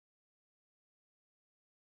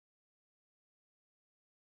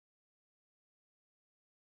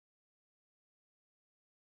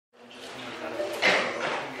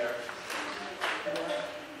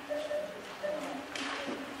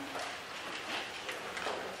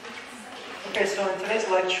Okay, so in today's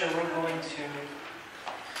lecture we're going to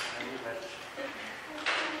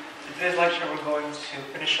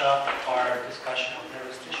finish up our discussion of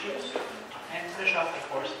nervous tissues and finish off the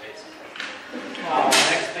course basically.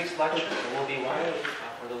 Next week's lecture, there will be one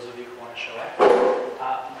for those of you who want to show up.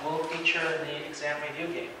 Will feature the exam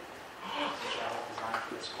review game, which I have designed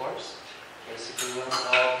for this course. Basically, we'll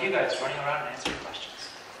involve you guys running around and answering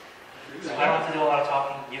questions. So I don't have to do a lot of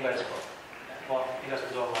talking. You guys will. Well, you guys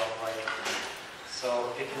will do a lot of writing.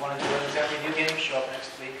 So if you want to do an exam review game, show up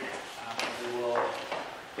next week. We will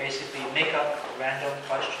basically make up random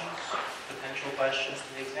questions, potential questions to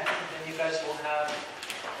the exam, and then you guys will have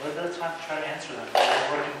a little bit of time to try to answer them.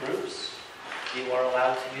 We'll work in groups. You are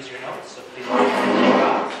allowed to use your notes, so please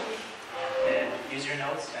and use your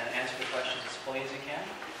notes and answer the questions as fully as you can.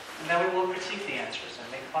 And then we will critique the answers and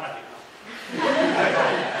make fun of you.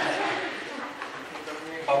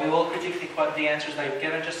 But we will critique the answers that you've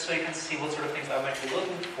given just so you can see what sort of things I might be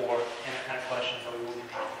looking for in the kind of questions that we will be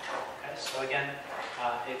taking. Okay? So again,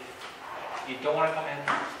 if you don't want to come in,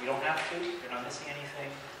 you don't have to. You're not missing anything.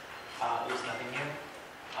 There's nothing new.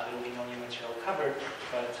 There will be no new material covered.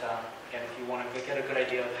 But again, if you want to get a good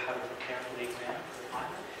idea of how to prepare for the exam, for the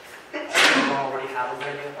final, if you don't already have a good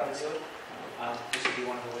idea of how to do it, this will be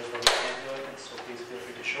one of the ways that we can do it. And so please feel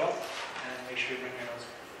free to show up and make sure you bring your notes.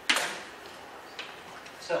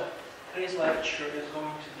 So, today's lecture is going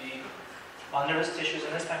to be on nervous tissues,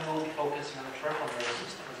 and this time we'll be focusing on the peripheral nervous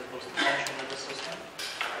system as opposed to the central nervous system.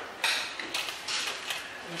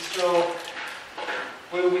 And so,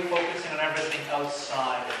 we will be focusing on everything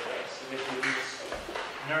outside of this. So basically, these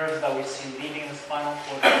nerves that we see leaving the spinal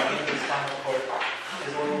cord, leaving the spinal cord,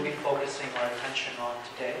 is what we'll be focusing our attention on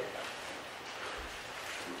today.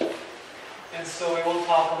 And so, we will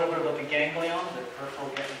talk a little bit about the ganglion, the peripheral,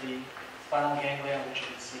 the spinal ganglion, which you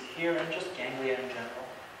can see here, and just ganglia in general.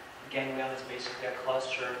 The ganglion is basically a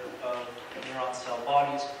cluster of neuron cell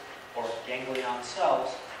bodies, or ganglion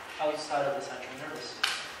cells, outside of the central nervous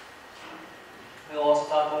system. We'll also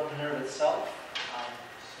talk about the nerve itself.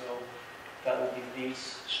 So that will be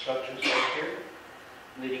these structures right here,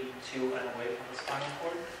 leading to and away from the spinal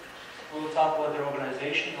cord. We will talk about their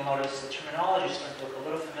organization. You'll notice the terminology is starting to look a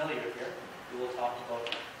little familiar here. We will talk about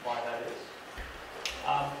why that is.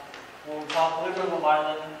 We'll talk a little bit about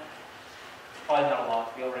myelin, probably not a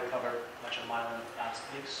lot. We already covered much of myelin last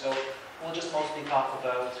week, so we'll just mostly talk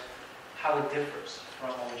about how it differs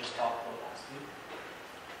from what we just talked about last week.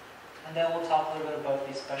 And then we'll talk a little bit about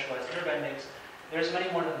these specialized nerve endings. There's many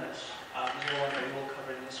more than this. These are the ones that we will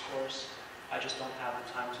cover in this course. I just don't have the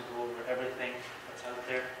time to go over everything that's out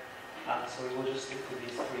there. So we will just stick to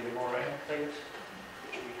these three: the moraine plate,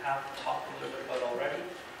 which we have talked a little bit about already.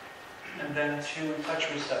 And then two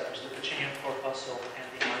touch receptors, the pacinian corpuscle and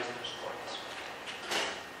the Meissner's corpus.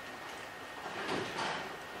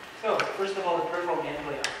 So, first of all, the peripheral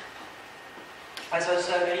ganglion. As I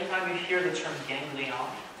said, anytime you hear the term ganglion,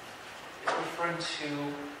 it's referring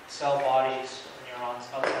to cell bodies of neurons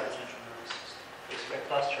outside the central nervous system. Basically, a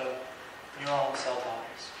cluster of neuronal cell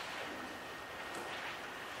bodies.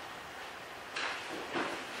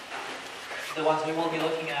 The ones we will be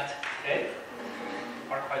looking at today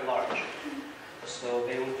are quite large. So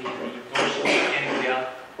they would be the dorsal ganglia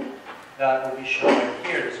that will be shown right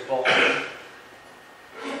here, this bulge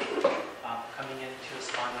coming into the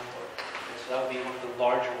spinal cord. Okay, so that would be one of the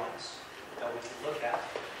larger ones that we could look at.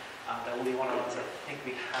 That will be one of the ones I think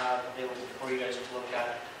we have available for you guys to look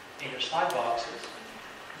at in your slide boxes.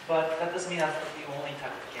 But that doesn't mean that's the only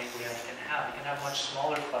type of ganglia you can have. You can have much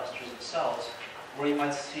smaller clusters of cells where you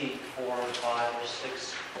might see 4 or 5 or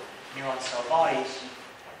 6 neuron cell bodies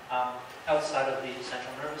outside of the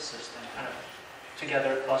central nervous system, kind of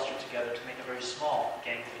together, clustered together to make a very small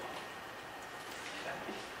ganglion. Okay.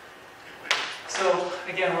 So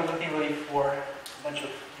again, we're looking really for a bunch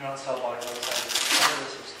of neuron cell bodies outside of the central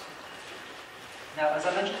nervous system. Now, as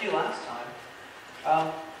I mentioned to you last time,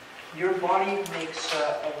 your body makes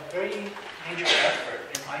a very major effort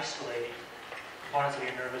in isolating parts of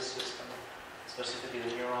your nervous system, specifically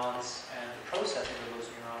the neurons and the processing of those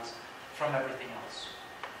neurons, from everything else.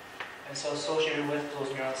 And so associated with those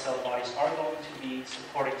neuron cell bodies are going to be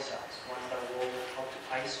supporting cells, ones that will help to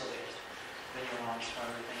isolate the neurons from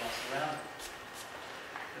everything else around them.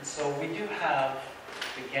 And so we do have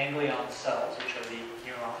the ganglion cells, which are the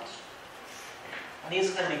neurons. And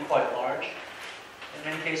these can be quite large. In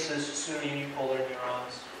many cases, pseudo-unipolar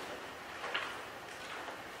neurons.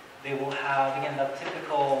 They will have, again, that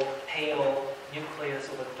typical pale nucleus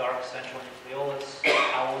with a dark central nucleolus,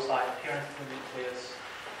 owl's eye appearance of the nucleus.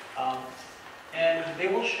 And they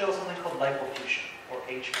will show something called lipofuscin, or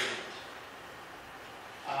H gradient.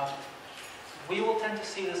 we will tend to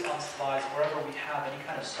see this on slides wherever we have any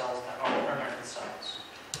kind of cells that are permanent cells.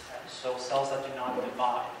 Okay? So cells that do not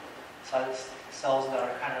divide, cells that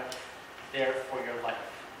are kind of there for your life.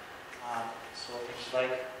 So things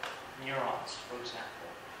like neurons, for example.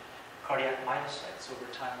 Cardiac myocytes over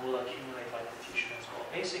time will accumulate lipofuscin as well.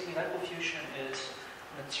 Basically, lipofuscin is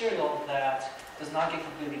material that does not get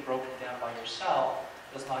completely broken down by your cell,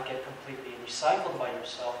 does not get completely recycled by your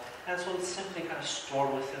cell, and so it's simply kind of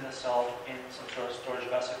stored within the cell in some sort of storage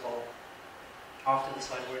vesicle off to the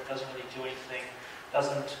side where it doesn't really do anything,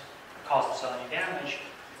 doesn't cause the cell any damage,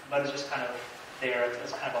 but it's just kind of there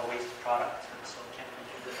as kind of a waste product, and so it can't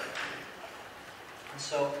really do anything. And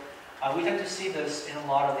so we tend to see this in a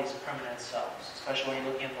lot of these permanent cells, especially when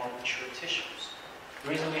you're looking at more mature tissues. The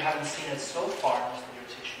reason we haven't seen it so far in most of your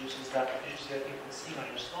tissues is that the tissues that you can see on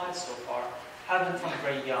your slides so far have been from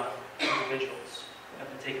very young individuals, have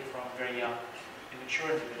been taken from very young, immature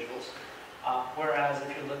individuals. Whereas if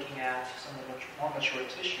you're looking at some of the more mature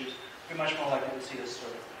tissues, you're much more likely to see this sort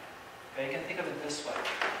of thing. Okay, you can think of it this way.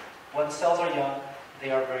 When cells are young, they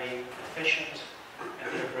are very efficient, and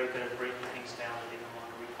they're very good at breaking things down that they no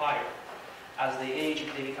longer require. As they age,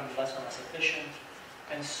 they become less and less efficient,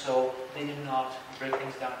 and so they do not break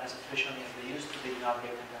things down as efficiently as they used to. They do not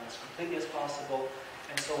break them down as completely as possible,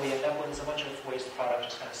 and so we end up with a bunch of waste product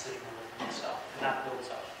just kind of sitting there within the cell, and that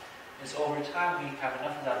builds up. And so over time, we have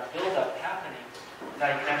enough of that buildup happening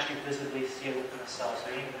that you can actually visibly see it within the cell. So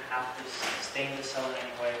you don't even have to stain the cell in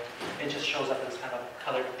any way. It just shows up as kind of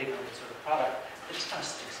colored pigment sort of product. It just kind of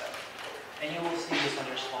sticks out. And you will see this on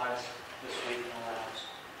your slides this week in the labs,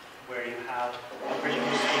 where you have a bridging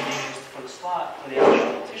being used for the slot, for the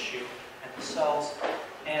actual tissue and the cells.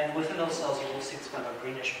 And within those cells, you will see this kind of a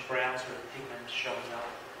greenish-brown sort of pigment showing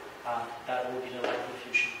up. That will be the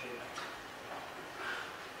lipofuscin pigment.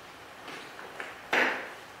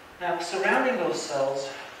 Now, surrounding those cells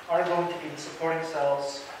are going to be the supporting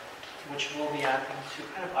cells, which will be acting to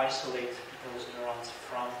kind of isolate those neurons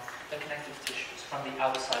from the connective tissues, from the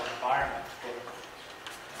outside environment.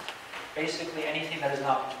 Basically, anything that is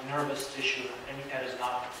not nervous tissue, anything that is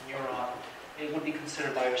not neuron, it would be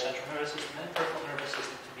considered by your central nervous system and peripheral nervous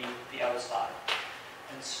system to be the outside.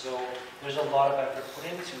 And so there's a lot of effort put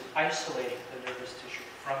into isolating the nervous tissue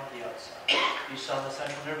from the outside. You saw in the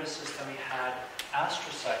central nervous system we had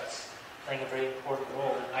astrocytes playing a very important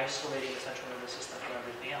role in isolating the central nervous system from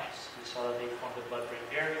everything else. We saw that they formed the blood-brain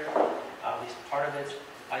barrier, at least part of it.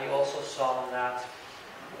 You also saw that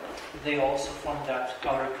they also form that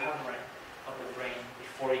outer covering of the brain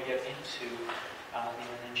before you get into the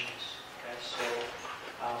meninges. Okay, so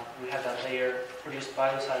we had that layer produced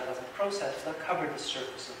by the cytoplasmic process that covered the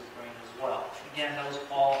surface of the brain as well. Again, that was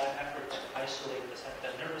all an effort to isolate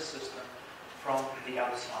the nervous system from the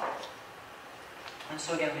outside. And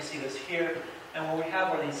so again, we see this here, and what we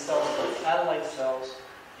have are these cells called satellite cells.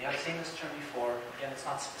 You have seen this term before. Again, it's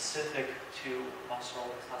not specific to muscle,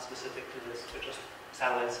 it's not specific to this, they're just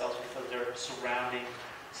satellite cells because they're surrounding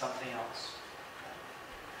something else.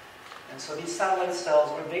 And so these satellite cells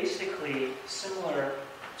are basically similar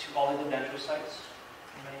to oligodendrocytes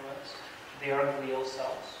in many ways. They are glial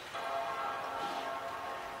cells.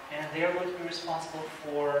 And they are going to be responsible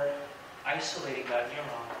for isolating that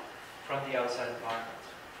neuron from the outside environment,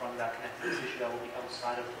 from that connective tissue that will be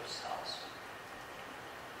outside of those cells.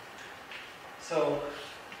 So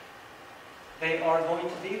they are going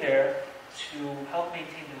to be there to help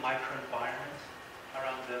maintain the microenvironment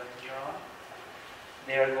around the neuron.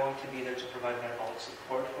 They are going to be there to provide metabolic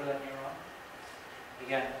support for that neuron.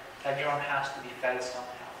 Again, that neuron has to be fed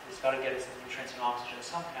somehow. It's got to get its nutrients and oxygen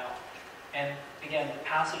somehow. And again, the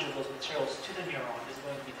passage of those materials to the neuron is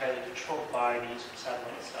going to be tightly controlled by these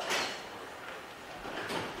satellite cells.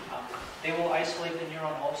 They will isolate the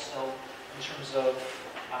neuron also in terms of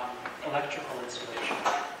electrical insulation.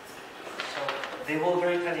 So they will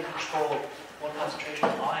very tightly control what concentration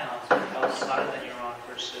of ions are outside of the neuron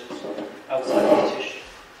versus outside of the tissue.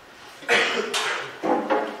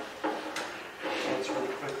 So let's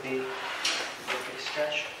really quickly take a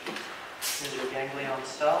sketch. Here's your ganglion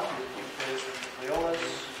cell, your nucleus and nucleolus.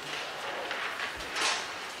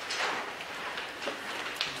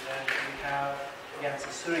 And then we have, again, it's a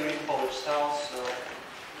pseudo-unipolar cell, so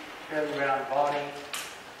fairly round body.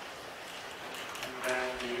 And then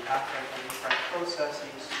the afferent and efferent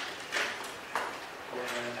processes going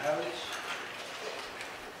in and out.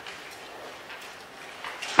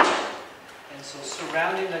 And so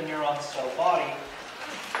surrounding the neuron cell body,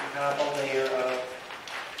 we have a layer of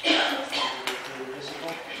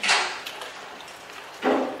visible.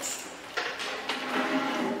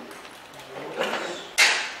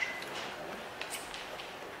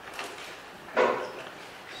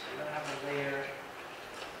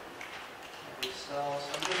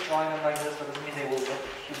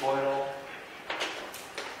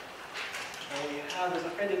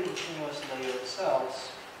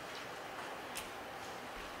 cells.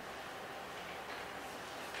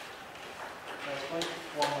 It's going to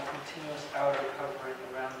form a continuous outer covering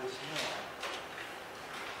around this neuron.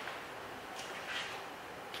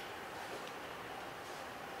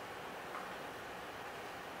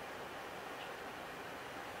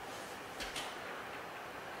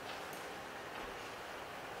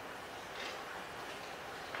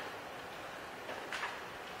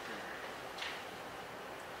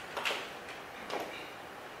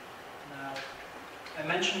 Now, I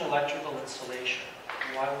mentioned electrical insulation.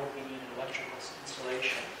 Why would we need electrical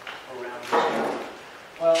insulation around this neuron?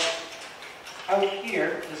 Well, out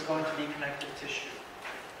here is going to be connective tissue.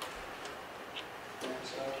 And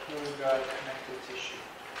so out here we've got connective tissue.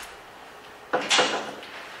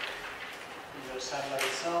 These are satellite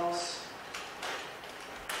cells.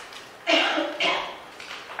 The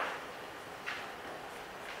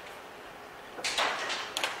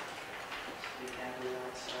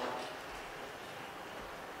ganglion cell.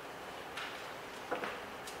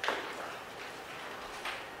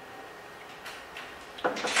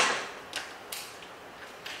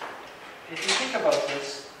 If you think about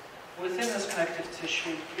this, within this connective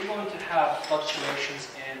tissue, you're going to have fluctuations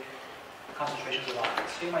in concentrations of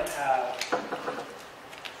ions. So you might have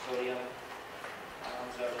sodium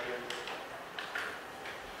ions out here.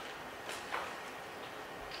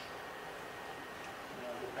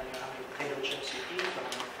 Depending on how many potato chips you eat, or how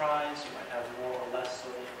many fries, you might have more or less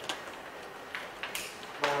sodium.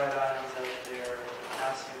 Chloride ions out there,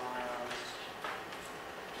 potassium ions.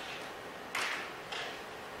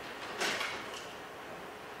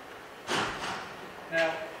 Now,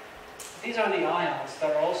 these are the ions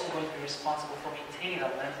that are also going to be responsible for maintaining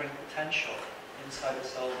that membrane potential inside the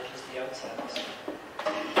cell, which is the outside of the cell.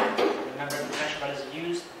 The membrane potential that is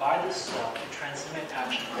used by the cell to transmit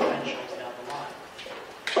action potentials down the line.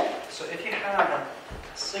 So if you have a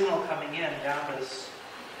signal coming in down this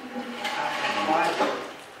fiber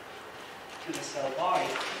to the cell body,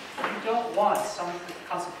 you don't want some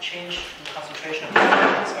change in concentration of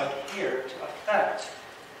ions out here to affect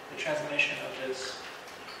the transmission of this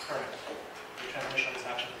current, the transmission of this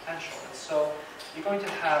action potential. And so you're going to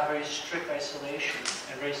have very strict isolation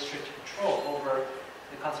and very strict control over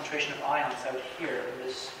the concentration of ions out here in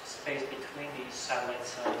this space between these satellite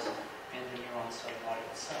cells and the neuron cell body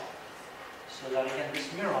itself. So that again, this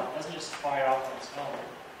neuron doesn't just fire off on its own,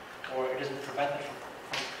 or it doesn't prevent it from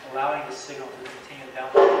allowing the signal to continue down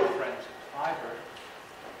the different fiber,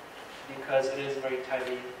 because it is very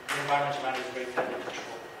tightly, the environment around it is very tightly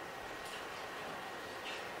controlled.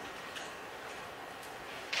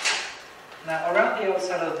 Now, around the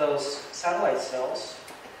outside of those satellite cells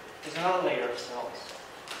is another layer of cells.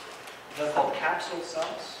 They're called capsule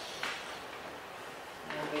cells.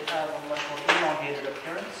 And they have a much more elongated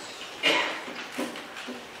appearance.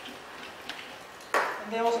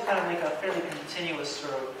 And they also kind of make a fairly continuous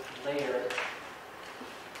sort of layer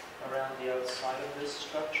around the outside of this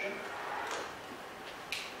structure.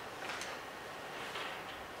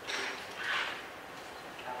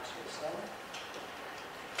 Capsule cell.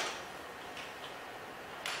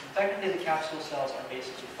 Technically, the capsule cells are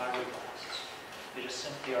basically fibroblasts. They just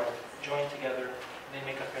simply are joined together, and they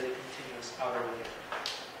make a fairly continuous outer layer.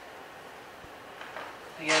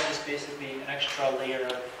 Again, just basically an extra layer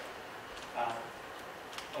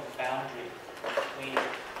of boundary between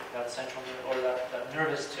that central or that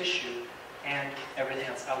nervous tissue and everything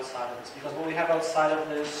that's outside of this. Because what we have outside of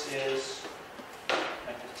this is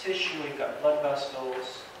connective tissue. We've got blood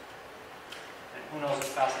vessels. Who knows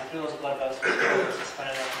what's passing through those blood vessels,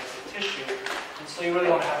 suspended up connective tissue, and so you really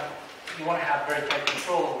want to have very tight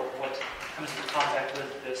control over what comes into contact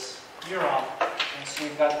with this neuron, and so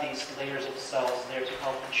you've got these layers of cells there to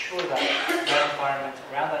help ensure that that environment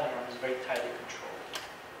around that neuron is very tightly controlled.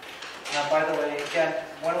 Now, by the way, again,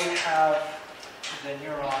 when we have the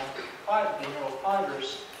neural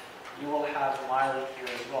fibers, you will have myelin here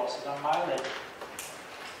as well. So the myelin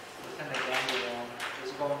within the ganglion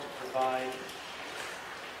is going to provide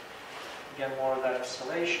get more of that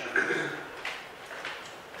insulation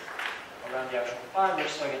around the actual fiber.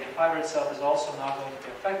 So again, the fiber itself is also not going to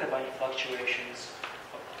be affected by any fluctuations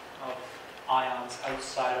of ions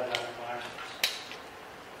outside of that environment.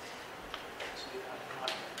 So we have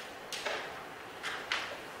myelin.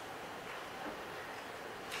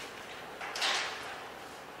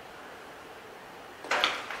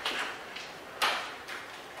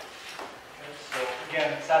 Okay, so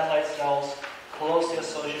again, satellite cells closely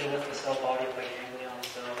associated with the cell body of the ganglion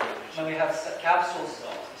cell. Then we have capsule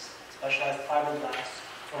cells, specialized fibroblasts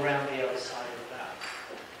around the outside of that.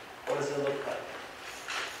 What does it look like?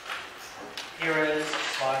 here is a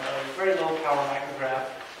slide of a very low power micrograph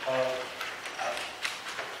of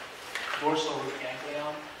dorsal root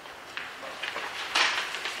ganglion.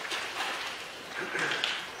 Okay.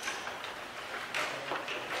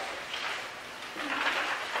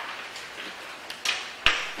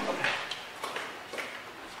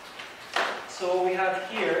 So what we have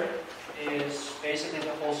here is basically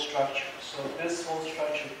the whole structure. So this whole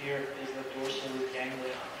structure here is the dorsal root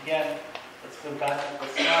ganglion. Again, let's go back to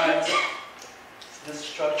the slides. So this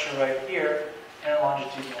structure right here and a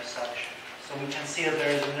longitudinal section. So we can see that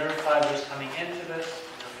there is nerve fibers coming into this,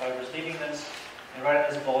 nerve fibers leaving this, and right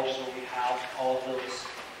at this bulge is where we have all of those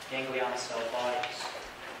ganglion cell bodies.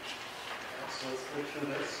 Okay, so let's go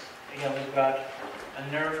through this. Again, we've got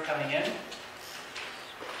a nerve coming in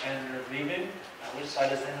and a nerve leaving. Which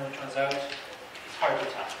side is in and which one's out? It's hard to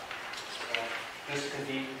tell. So this could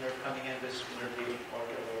be nerve coming in, this nerve leaving, or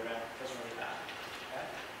the other way around. It doesn't really matter. Okay?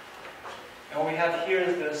 And what we have here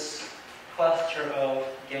is this cluster of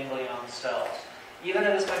ganglion cells. Even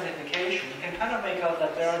at this magnification, you can kind of make out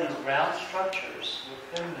that there are these round structures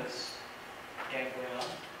within this ganglion.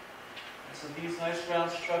 And so these nice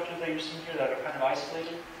round structures that you're seeing here that are kind of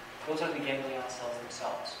isolated, those are the ganglion cells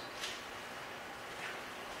themselves.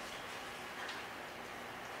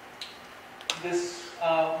 This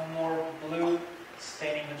more blue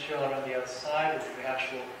staining material around the outside is the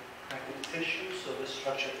actual connective tissue, so this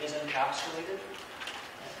structure is encapsulated.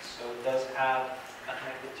 So it does have a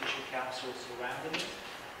connective tissue capsule surrounding it.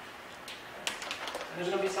 And there's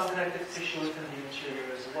going to be some connective tissue within the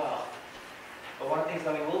interior as well. But one of the things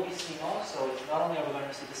that we will be seeing also is not only are we going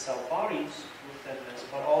to see the cell bodies within this,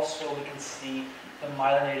 but also we can see the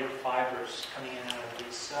myelinated fibers coming in and out of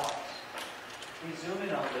these cells. If we zoom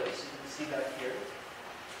in on this, you can see that here.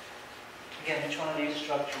 Again, each one of these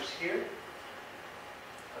structures here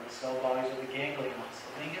are the cell bodies of the ganglion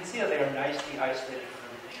cells. And you can see that they are nicely isolated from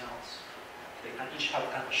everything else. They kind of each have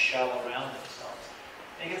kind of a shell around themselves.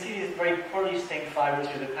 And you can see these very poorly stained fibers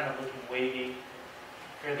here. They're kind of looking wavy,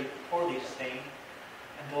 fairly poorly stained.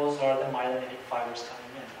 And those are the myelinated fibers coming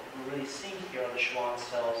in. What we're really seeing here are the Schwann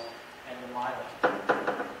cells and the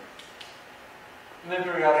myelin. And then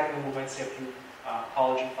periodically we might see a few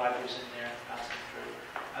collagen fibers in there passing through,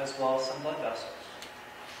 as well as some blood vessels.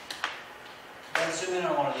 Then zoom in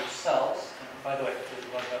on one of these cells. And by the way, there's a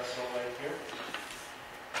blood vessel right here.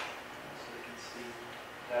 So you can see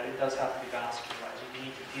that it does have to be vascularized. You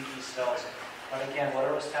need to feed these cells. But again,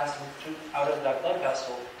 whatever is passing through out of that blood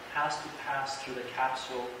vessel has to pass through the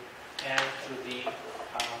capsule and through the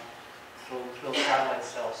through satellite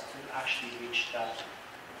cells to actually reach that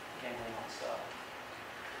ganglion cell.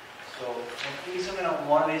 So if we zoom in on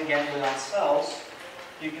one of these ganglion cells,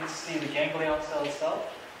 you can see the ganglion cell itself,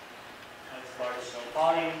 and its large cell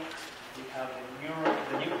body. We have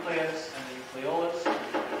the nucleus and the nucleolus,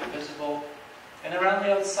 visible. And around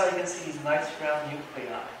the outside, you can see these nice round nuclei.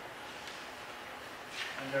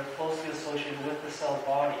 And they're closely associated with the cell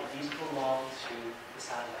body. These belong to the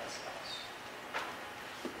satellite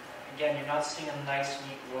cells. Again, you're not seeing a nice,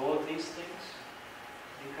 neat row of these things,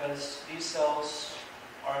 because these cells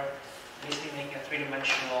are basically making a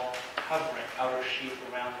three-dimensional covering, outer sheath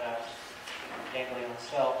around that ganglion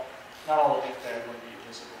cell. Not all the nuclei are going to be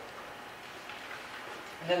visible.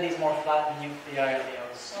 And then these more flattened nuclei on the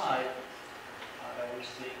outside that we're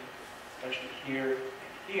seeing, especially here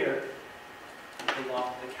and here,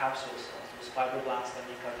 belong to the capsule cells, those fibroblasts that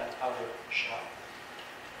make up that outer shell.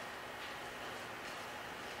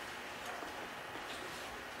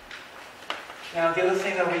 Now, the other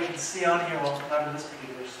thing that we can see on here, well, not on this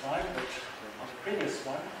particular slide, but on the previous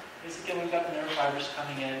one, is again we've got the nerve fibers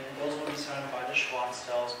coming in, and those will be surrounded by the Schwann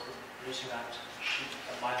cells, producing that sheet,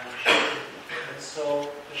 that myelin sheet. And so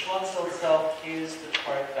the Schwann cell itself is the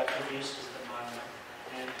part that produces the myelin.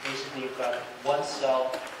 And basically you've got one cell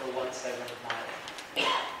for one segment of myelin.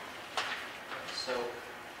 So,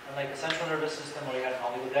 unlike the central nervous system where you had an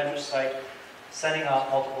oligodendrocyte sending out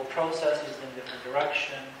multiple processes in different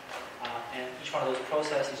direction, and each one of those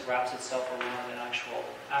processes wraps itself around an actual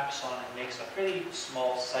axon and makes a pretty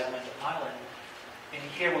small segment of myelin. And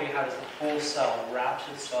here what you have is the whole cell wraps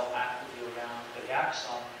itself actively around the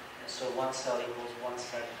axon, and so one cell equals one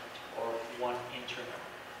segment, or one internode.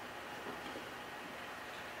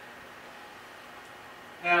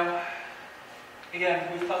 Now, again,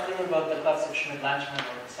 we've talked a little about the clefts of Schmidt-Langermann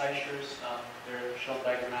or incisures. They're shown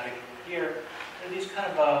diagrammatically here. They're these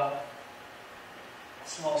kind of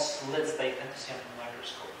small slits that you tend to see under the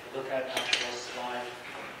microscope. If you look at an actual slide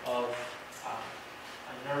of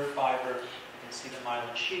a nerve fiber, you can see the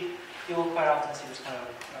myelin sheath. You will quite often see this kind of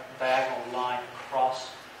diagonal line across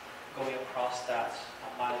going across that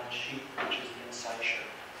myelin sheath, which is the incisure.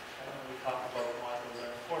 We talked about why those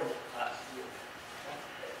are important last year.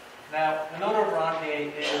 Now, the node of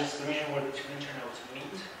Ranvier is the region where the two internodes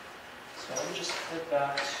meet. So let me just flip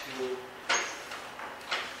back to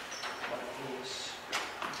one of these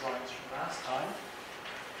drawings from last time.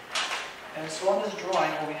 And so on this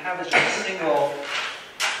drawing, what we have is just a single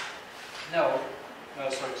node,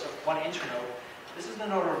 so one internode. This is the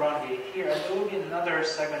node of Ranvier here, and there will be another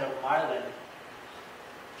segment of myelin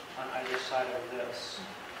on either side of this.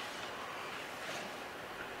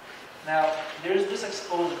 Now, there's this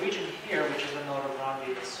exposed region here, which is the node of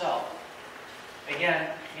Ranvier itself. Again,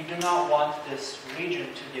 you do not want this region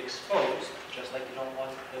to be exposed, just like you don't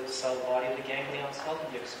want the cell body of the ganglion cell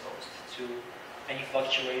to be exposed to any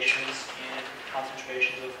fluctuations in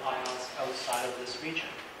concentrations of ions outside of this region.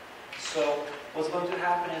 So what's going to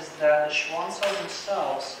happen is that the Schwann cells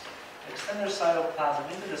themselves extend their cytoplasm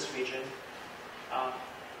into this region,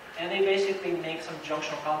 and they basically make some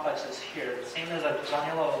junctional complexes here, the same as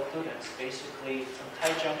zonula occludens. Basically, some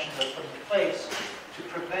tight junctions are put in place to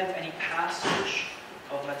prevent any passage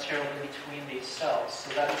of material in between these cells,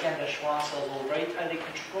 so that again the Schwann cells will very tightly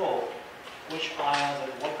control which ions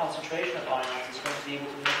and what concentration of ions is going to be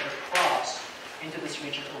able to make it across into this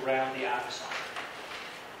region around the axon.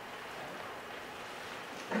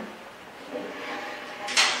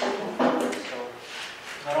 So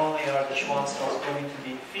not only are the Schwann cells going to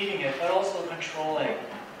be feeding it, but also controlling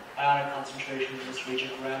ionic concentration in this region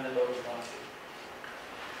around the node of Ranvier.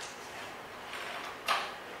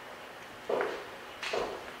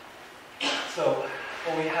 So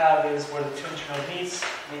what we have is where the two internode meets,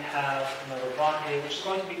 we have the node of Ranvier, which is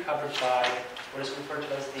going to be covered by what is referred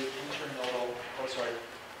to as the internodal,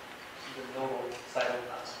 the nodal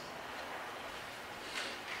cytoplasm.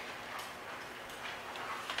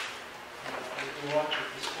 If you watch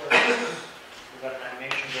this work, we've got an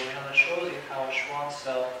animation going on that shows you how a Schwann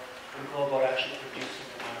cell would go about actually producing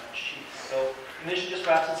the myelin sheath. So the initially just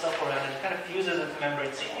wraps itself around and kind of fuses into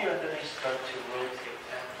membranes here, and then they start to rotate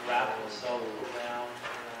and wrap themselves around.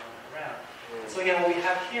 So again, what we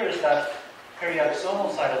have here is that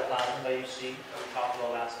periaxonal cytoplasm that you see, that we talked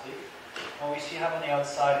about last week. And what we see have on the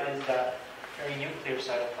outside is that perinuclear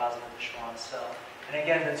cytoplasm of the Schwann cell. And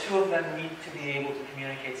again, the two of them need to be able to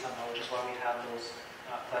communicate somehow, which is why we have those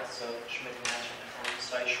plex of Schmidt-Manchin or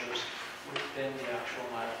incisures within the actual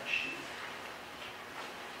myelin sheath.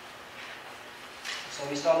 So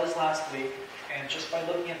we saw this last week, and just by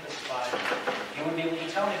looking at this slide, you would be able to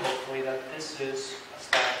tell me, hopefully, that this is a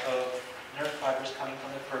stack of nerve fibers coming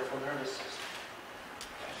from the peripheral nervous system.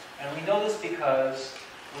 And we know this because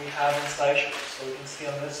we have incisures. So we can see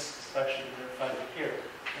on this, especially the nerve fiber here,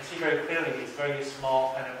 you can see very clearly these very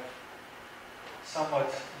small, kind of somewhat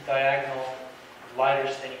diagonal, lighter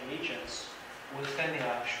staining regions within the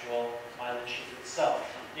actual myelin sheath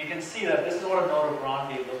itself. You can see that this is what a node of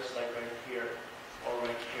Ranvier looks like right here, or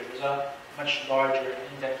right here. There's a much larger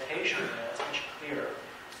indentation there, it's much clearer.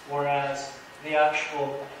 Whereas the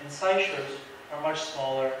actual incisures are much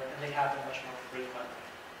smaller and they happen much more frequently.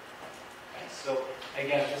 Okay, so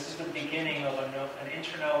again, this is the beginning of an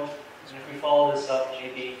internode, and if we follow this up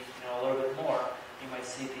maybe a little bit more, you might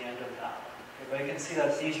see the end of that one. Okay, but you can see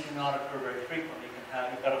that these do not occur very frequently.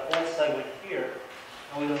 You've got a whole segment here,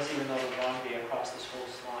 and we don't see the node of Ranvier across this whole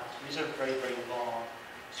slide. So these are very, very long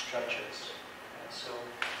stretches. Okay, so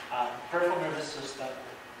peripheral nervous system,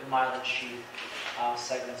 the myelin sheath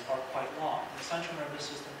segments are quite long. In the central nervous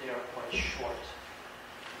system, they are quite short.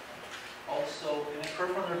 Also, in the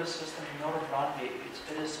peripheral nervous system, the node of Ranvier,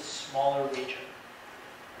 it is a smaller region.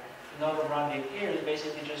 The node of Ranvier here is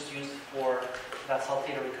basically just used for that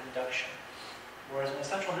saltatory conduction. Whereas in the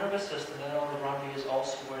central nervous system, the node of Ranvier is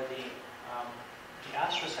also where the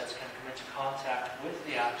astrocytes can come into contact with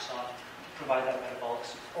the axon to provide that metabolic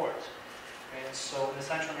support. Okay, and so in the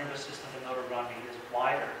central nervous system, the node of Ranvier is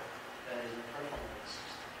wider than in the peripheral nervous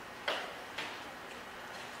system.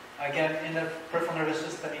 Again, in the peripheral nervous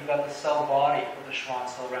system, you've got the cell body of the Schwann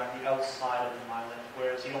cell around the outside of the myelin,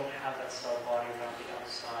 whereas you don't have that cell body around the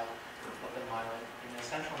outside of the myelin in the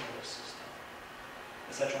central nervous system.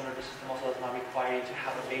 The central nervous system also does not require you to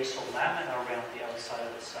have a basal lamina around the outside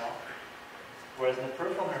of the cell. Whereas in the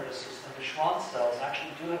peripheral nervous system, the Schwann cells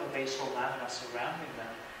actually do have a basal lamina surrounding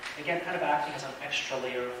them. Again, kind of acting as an extra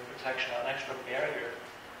layer of protection, an extra barrier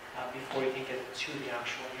before you can get to the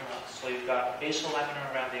actual neurons. So you've got basal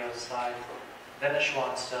lamina around the outside, then the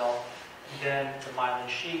Schwann cell, then the myelin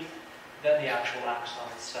sheath, then the actual axon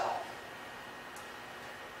itself.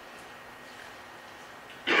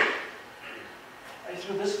 I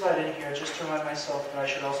threw this slide in here just to remind myself that I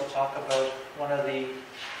should also talk about one of the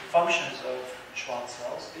functions of Schwann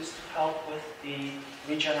cells is to help with the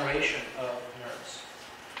regeneration of nerves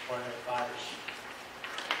or nerve fibers.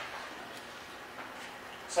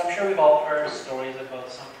 So I'm sure we've all heard stories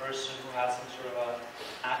about some person who had some sort of an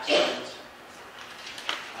accident,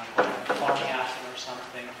 a farming accident or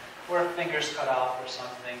something, where a finger's cut off or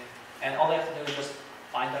something, and all they have to do is just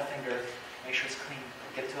find that finger, make sure it's clean,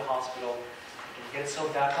 get to the hospital, get it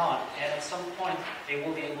sewed back on, and at some point they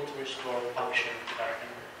will be able to restore function to that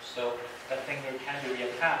finger. So that finger can be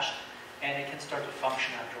reattached, and it can start to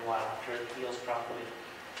function after a while. After it heals properly,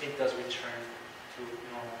 it does return to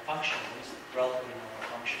normal function, at least relatively normal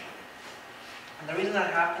function. And the reason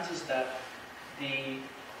that happens is that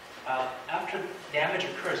after damage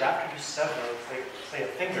occurs, after you sever, say a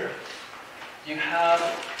finger, you have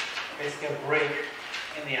basically a break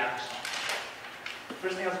in the axon. The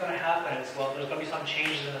first thing that's going to happen is, well, there's going to be some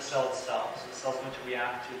changes in the cell itself. So the cell's going to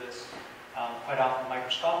react to this. Quite often,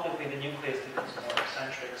 microscopically, the nucleus becomes more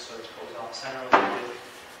eccentric, so it goes off center a little bit.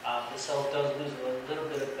 The cell does lose a little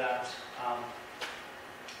bit of that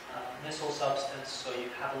missile substance, so you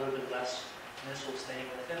have a little bit less missile staying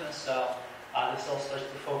within the cell. The cell starts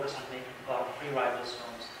to focus on making a lot of free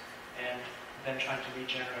ribosomes and then trying to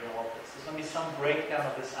regenerate all of this. There's going to be some breakdown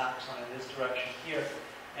of this axon in this direction here,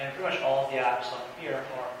 and pretty much all of the axon here,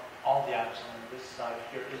 or all of the axon on this side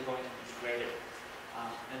here, is going to be degraded.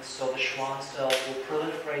 And so the Schwann cells will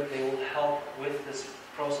proliferate. They will help with this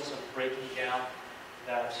process of breaking down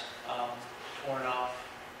that torn off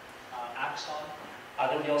axon.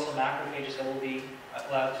 There will be also macrophages that will be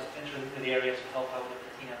allowed to enter into the area to help out with the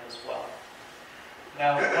cleanup as well.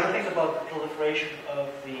 Now, one thing about the proliferation of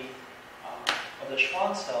the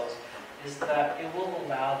Schwann cells is that it will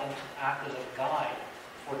allow them to act as a guide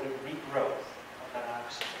for the regrowth of that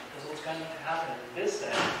axon. Because what's going to happen at this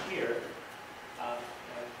end here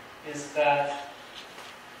is that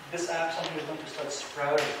this axon here is going to start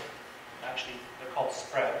sprouting. Actually, they're called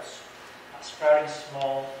sprouts. Sprouting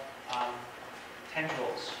small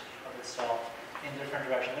tendrils of itself in different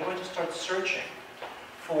directions. They're going to start searching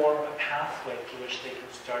for a pathway through which they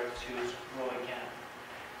can start to grow again.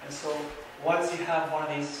 And so once you have one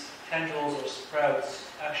of these tendrils or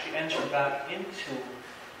sprouts actually enter back into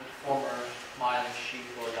the former myelin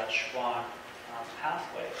sheath or that Schwann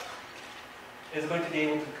pathway, it's going to be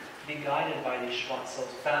able to be guided by these Schwann cells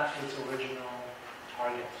back to its original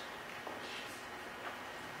target.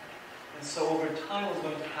 And so over time what's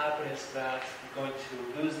going to happen is that you're going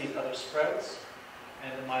to lose these other sprouts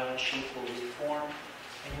and the myelin sheath will reform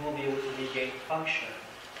and you will be able to regain function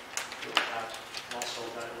with that muscle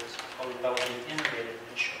that was being integrated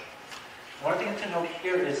initially. One thing to note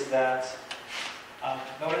here is that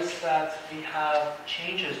notice that we have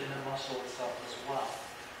changes in the muscle itself as well.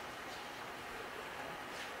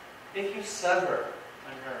 If you sever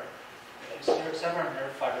a nerve, if you sever a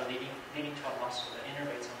nerve fiber leading to a muscle that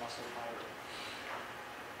innervates a muscle fiber,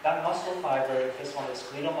 that muscle fiber, if this one is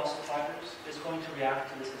skeletal muscle fibers, is going to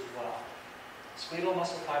react to this as well. Skeletal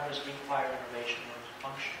muscle fibers require innervation in order to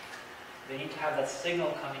function. They need to have that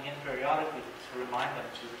signal coming in periodically to remind them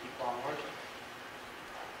to keep on working.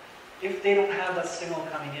 If they don't have that signal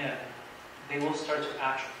coming in, they will start to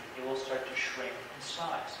atrophy. They will start to shrink in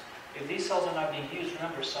size. If these cells are not being used,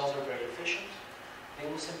 remember, cells are very efficient. They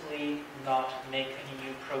will simply not make any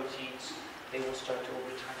new proteins. They will start to,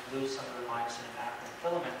 over time, lose some of the myosin and actin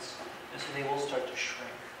filaments, and so they will start to shrink.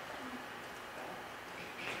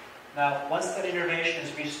 Now, once that innervation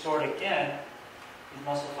is restored again, these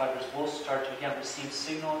muscle fibers will start to, again, receive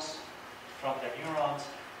signals from their neurons,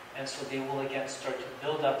 and so they will, again, start to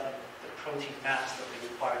build up the protein mass that they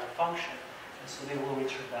require to function, and so they will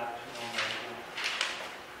return back to normal again.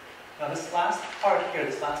 Now, this last part here,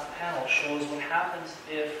 this last panel, shows what happens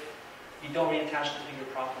if you don't reattach the finger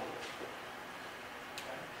properly.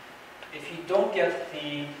 Okay? If you don't get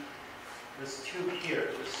this tube here,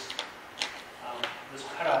 this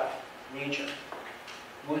cutout region,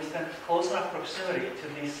 within close enough proximity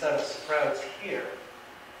to these set of sprouts here,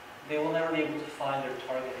 they will never be able to find their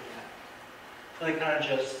target again. So they kind of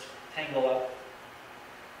just tangle up,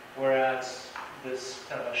 whereas this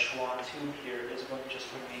kind of a Schwann tube here is going to just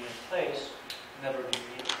remain in place, never be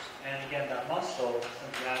used. And again, that muscle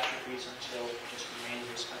simply atrophies until it just remains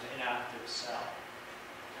this kind of inactive cell.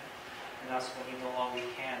 Okay? And that's when you no longer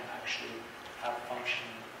can actually have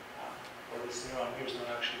functioning, or this neuron here is not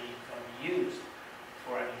actually going to be used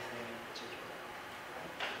for anything in particular. Okay?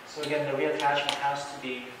 So again, the reattachment has to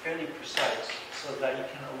be fairly precise so that you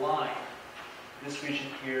can align this region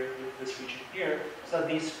here with this region here, so that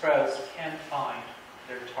these sprouts can find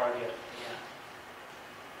their target again.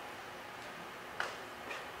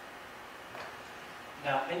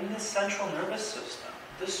 Now, in the central nervous system,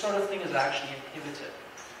 this sort of thing is actually inhibited.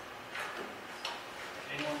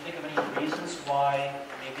 Anyone think of any reasons why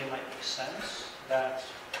maybe it might make sense that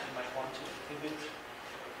you might want to inhibit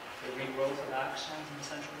the regrowth of axons in the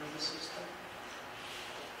central nervous system?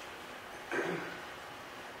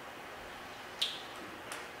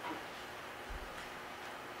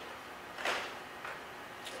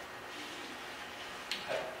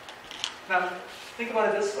 Okay. Now, think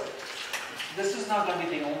about it this way. This is not going to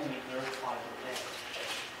be the only nerve fiber there.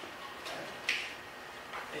 Okay.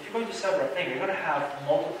 If you're going to sever a finger, you're going to have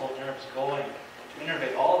multiple nerves going to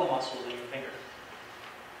innervate all the muscles in your finger.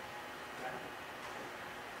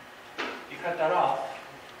 Okay. You cut that off,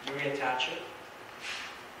 you reattach it.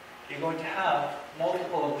 You're going to have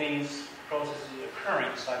multiple of these processes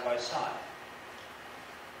occurring side by side.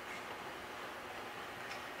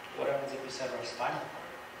 What happens if you sever a spinal cord?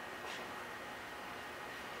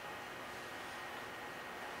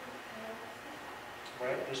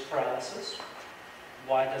 Right? There's paralysis.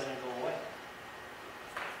 Why doesn't it go away?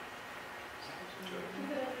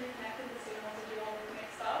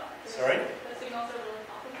 Sorry? The signals are really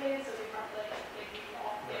complicated, so we have to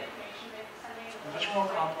off the information they're sending. A much more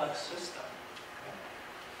complex system.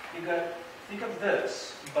 Okay? You got, think of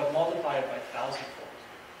this, but multiply it by thousandfold,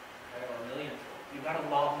 okay, or a millionfold. You've got a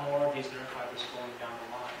lot more of these nerve fibers going down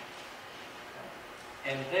the line. Okay?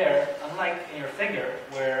 And there, unlike in your finger,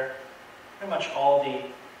 where pretty much all these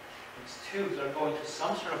tubes are going to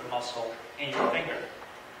some sort of muscle in your finger,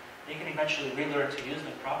 you can eventually relearn to use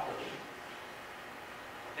them properly.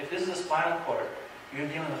 If this is a spinal cord, you're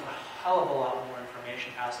dealing with a hell of a lot more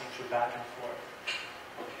information passing through back and forth.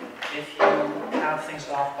 If you have things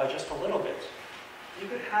off by just a little bit, you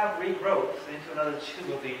could have regrowth into another tube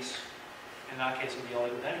of these, in that case it would be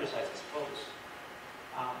oligodendrocytes, I suppose.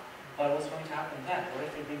 But what's going to happen then? What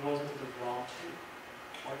if it regrows into the wrong tube?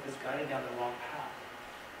 What if it's guided down the wrong path?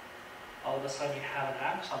 All of a sudden you have an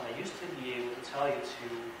axon that used to be able to tell you to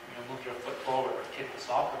move your foot forward or kick the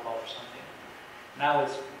soccer ball or something. Now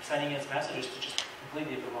it's sending its messages to just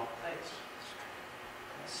completely the wrong place.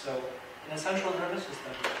 So in the central nervous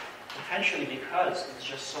system, potentially because it's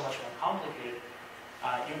just so much more complicated,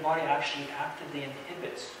 your body actually actively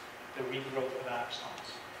inhibits the regrowth of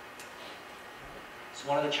axons. So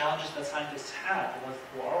one of the challenges that scientists have, the ones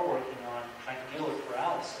who are working on trying to deal with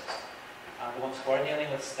paralysis, the ones who are dealing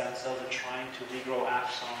with stem cells and trying to regrow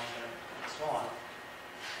axons and so on,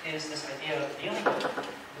 is this idea of dealing with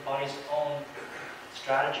the body's own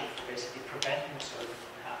strategy for basically preventing this sort of thing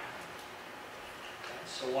from happening. Okay,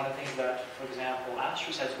 so one of the things that, for example,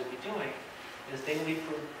 astrocytes will be doing is they will be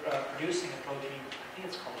producing a protein, I think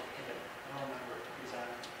it's called inhibin, I don't remember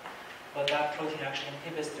exactly. But that protein actually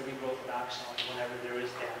inhibits the regrowth of axons whenever there is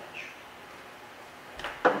damage.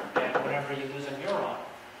 And whenever you lose a neuron,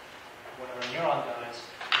 whenever a neuron dies,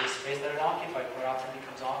 the space that it occupied quite often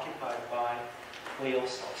becomes occupied by glial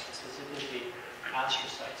cells, specifically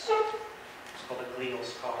astrocytes. It's called a glial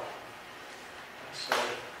scar. So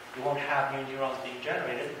you won't have new neurons being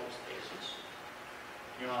generated in most cases.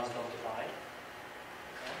 Neurons don't divide.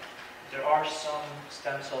 Okay. There are some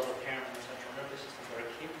stem cells apparent in the central nervous system that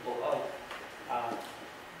are capable of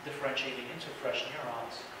differentiating into fresh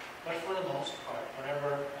neurons. But for the most part,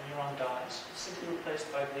 whenever a neuron dies, it's simply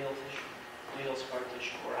replaced by glial tissue, glial scar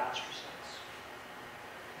tissue, or astrocytes.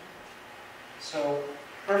 So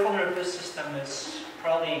peripheral nervous system is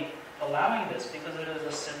probably allowing this because it is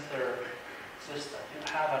a simpler system.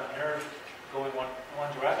 You have a nerve going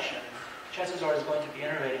one direction, chances are it's going to be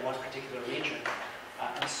innervating one particular region.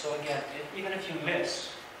 And so again, even if you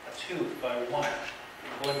miss a tube by one,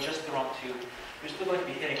 you're going just the wrong tube, you're still going to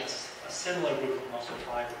be hitting a similar group of muscle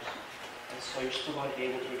fibers. And so you're still going to be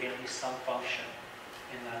able to regain at least some function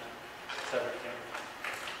in that severed finger.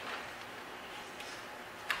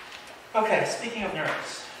 Okay, speaking of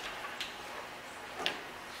nerves.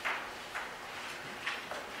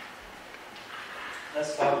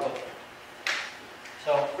 Let's talk about them.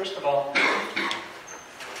 So, first of all,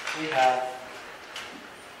 we have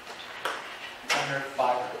a nerve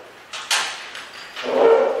fiber. So,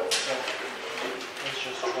 let's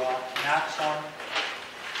just draw an axon.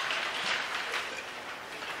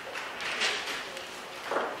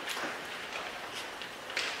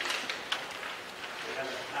 We have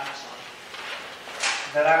an axon.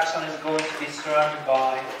 That axon is going to be surrounded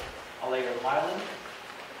by a layer of myelin.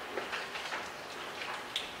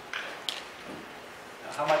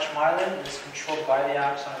 How much myelin is controlled by the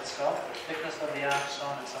axon itself, the thickness of the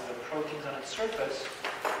axon, and some of the proteins on its surface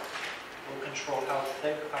will control how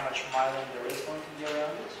thick, how much myelin there is going to be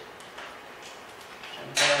around it.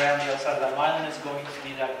 And then around the outside of that myelin is going to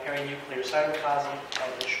be that perinuclear cytoplasm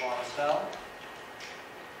of the Schwann cell.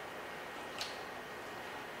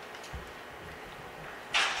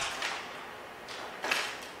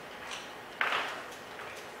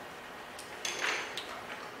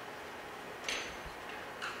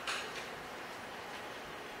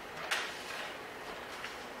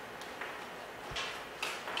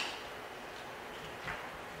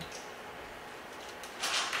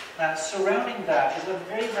 Now, surrounding that is a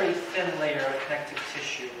very, very thin layer of connective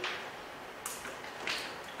tissue,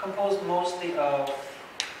 composed mostly of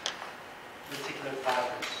reticular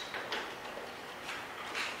fibers.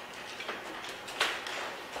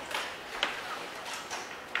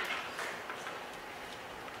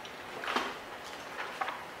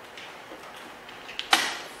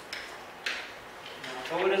 Now,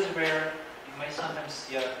 though it is rare, you may sometimes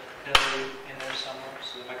see a capillary in there somewhere,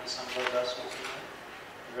 so there might be some blood vessels in there.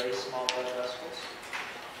 Very small blood vessels.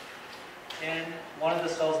 And one of the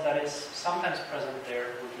cells that is sometimes present there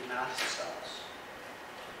would be mast cells.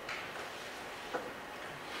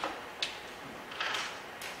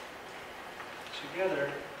 Together,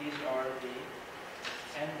 these are the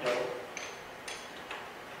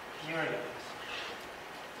endomyriums.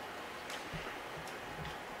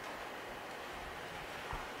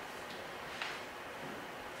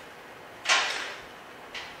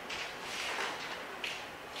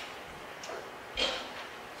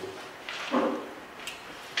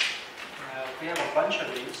 We have a bunch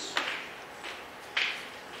of these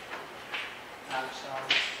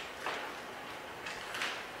axons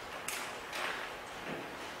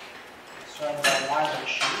surrounded by a myelin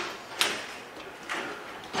sheath.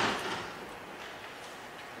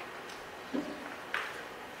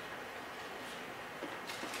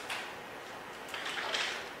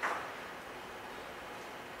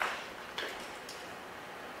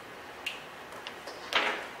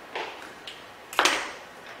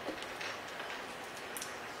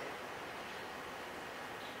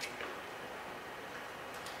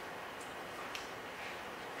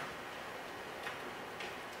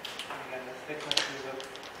 Again, the thicknesses of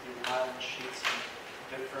these myelin sheets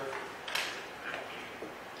differ.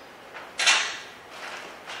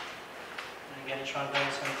 And again, each one of them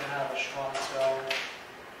is going to have a Schwann cell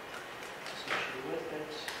associated with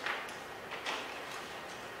it.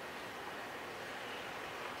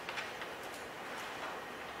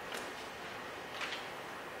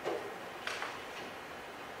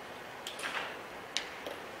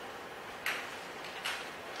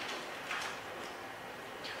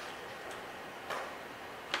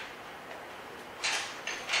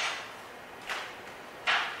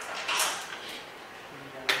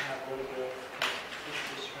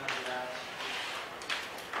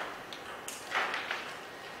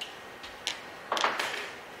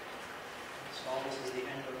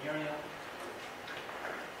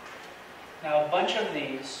 Now, a bunch of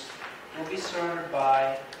these will be surrounded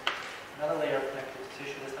by another layer of connective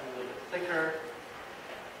tissue, this time a little bit thicker.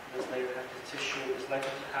 This layer of connective tissue is likely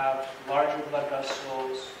to have larger blood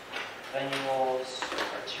vessels, venules,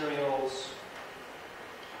 arterioles.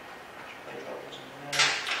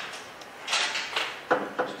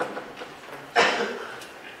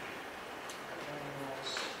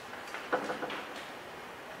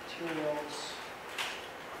 Arterioles.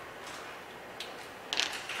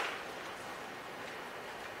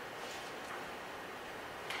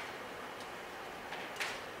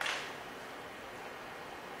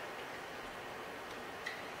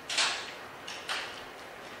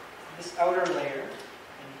 This outer layer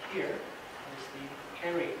in here is the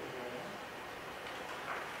perineum.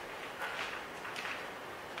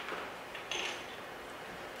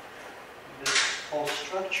 This whole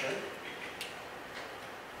structure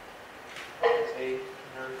is a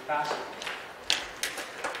nerve fascicle.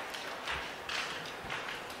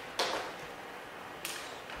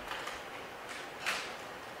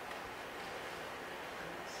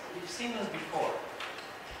 We've seen this before.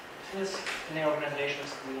 We've seen this in the organization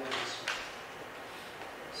school.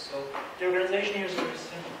 So the organization here is very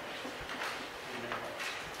similar.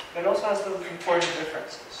 But it also has some important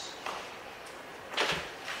differences.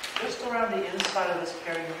 Just around the inside of this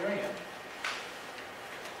perineum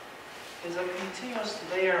is a continuous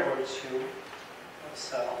layer or two of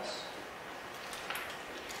cells.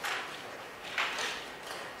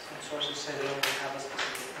 Some sources say they don't have a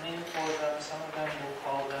specific name for them. Some of them will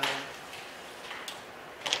call them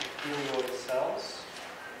epithelioid cells.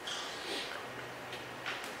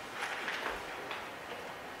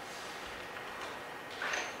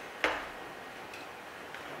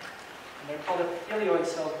 They're called epithelioid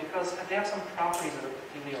cells because they have some properties of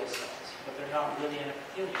epithelial cells, but they're not really an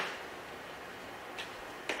epithelium.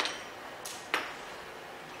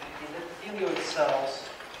 epithelioid cells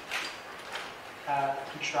have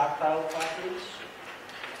contractile fibers.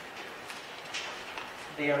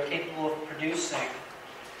 They are capable of producing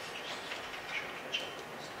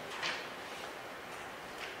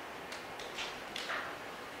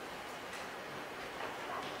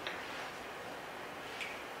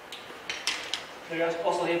they're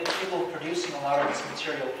also capable of producing a lot of this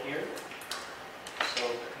material here. So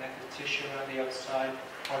connective tissue around the outside,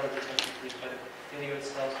 part of it is going to be produced by the epithelioid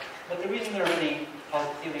cells. But the reason they're really called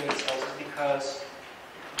epithelioid cells is because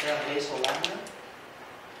they have basal lamina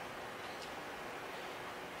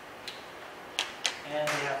and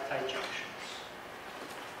they have tight junctions.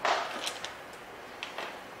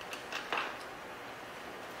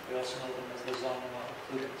 We also know them as the zona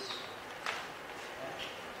occludens.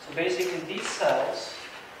 So basically these cells,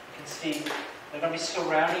 you can see, they're going to be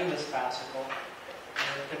surrounding this fascicle.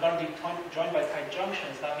 And if they're going to be joined by tight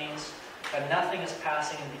junctions, that means that nothing is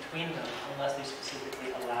passing in between them unless they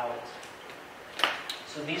specifically allow it.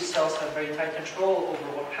 So these cells have very tight control over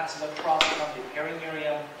what passes across from the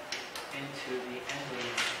perineurium into the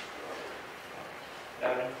endometrium.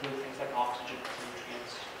 That would include things like oxygen,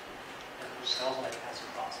 nutrients, and the cells might pass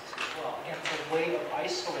across this as well. Again, it's a way of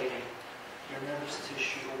isolating your nervous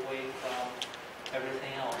tissue away from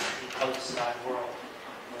everything else, the outside world.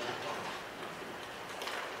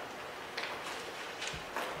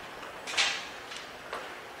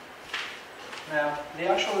 Now, the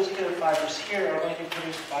actual reticular fibers here are going to be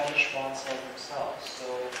produced by the Schwann cells themselves. So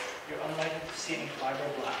you're unlikely to see any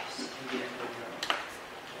fibroblasts in the endoderm.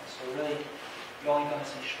 So really, you're only going to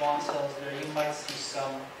see Schwann cells there. You might see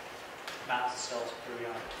some mast cells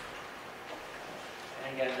periodically.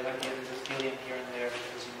 And again, there might be endothelium here and there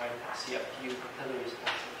because you might see a few capillaries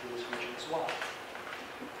passing through this region as well.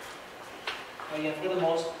 But again, for the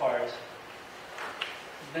most part,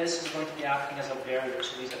 this is going to be acting as a barrier.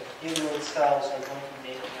 So these epithelioid cells are going to be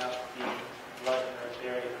making up the blood-nerve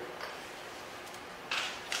barrier.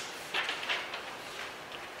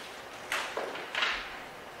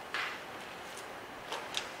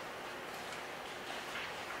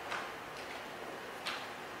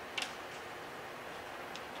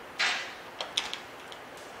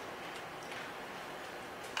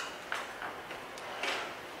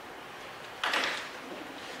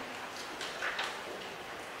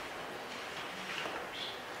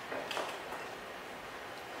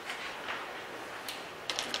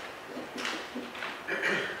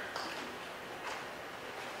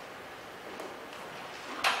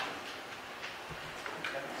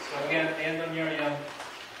 Again, the endometrium,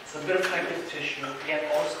 it's a bit of connective tissue, again,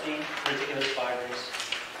 mostly reticular fibers,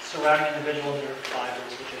 surrounding individual nerve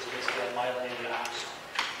fibers, which is basically a myelinated axon.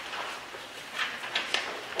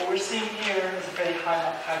 What we're seeing here is a very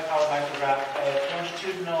high-power micrograph of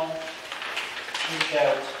longitudinal hinged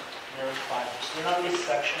out nerve fibers. So they're not really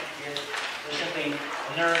sectioned here, they're simply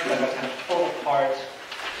a nerve that got kind of pulled apart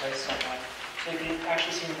by someone. So you can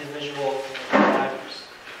actually see individual fibers.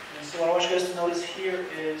 And so what I want you guys to notice here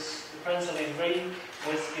is the presence of a very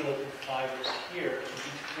wispy looking fibers here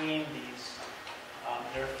between these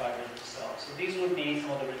nerve fibers themselves. So these would be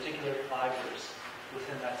some of the reticular fibers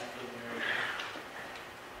within that endometrium.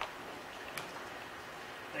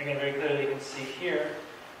 And again, very clearly you can see here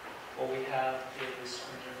what we have is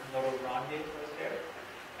nodal rhomboid right there.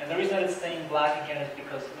 And the reason that it's stained black again is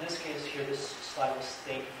because in this case here, this slide was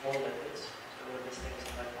stained for lipids. So what this thing is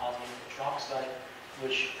like osmium hydroxide,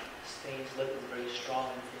 which stains lipids very strong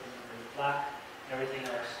and very black, and everything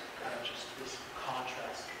else kind of just this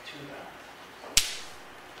contrast to that.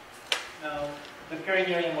 Now, the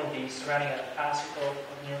perineurium would be surrounding a fascicle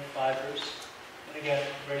of nerve fibers, and again,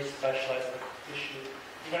 very specialized tissue.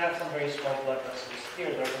 You're going to have some very small blood vessels here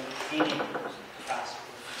that are going to be feeding the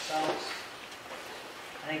fascicles themselves.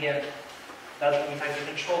 And again, that's going to be tightly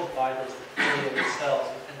controlled by those epithelial cells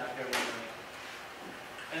within that perineurium.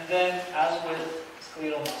 And then, as with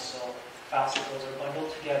skeletal muscle, fascicles are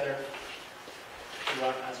bundled together to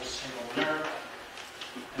run as a single nerve.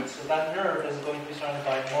 And so that nerve is going to be surrounded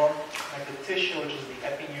by more connective tissue, which is the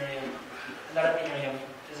epineurium. And that epineurium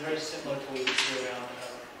is very similar to what you see around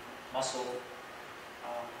muscle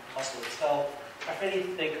itself. A pretty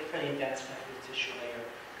thick, pretty dense connective tissue layer.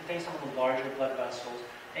 Contains some of the larger blood vessels.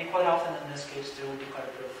 And quite often in this case, there will be quite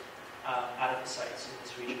a bit of adipocytes in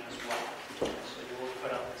this region as well. So you will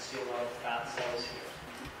put up and see a lot of fat cells here.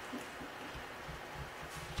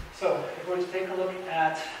 So if we were to take a look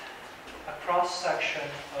at a cross-section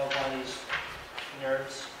of one of these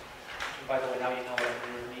nerves, and by the way, now you know what a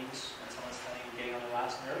nerve means when someone's telling you getting on the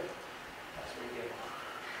last nerve. That's where you get on.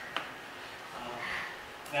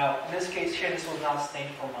 Now, in this case here, this was not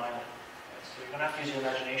stained for myelin. So you're going to have to use your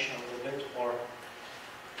imagination a little bit, or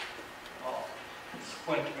well,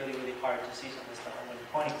 squint really, really hard to see some of the stuff I'm going to be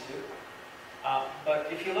pointing to.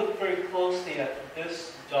 But if you look very closely at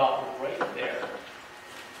this dot right there,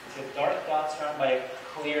 it's a dark dot surrounded by a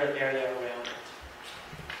clear area around it.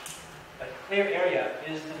 That clear area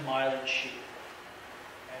is the myelin sheath.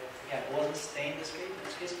 And again, it wasn't stained in this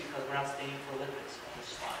case because we're not staining for lipids on this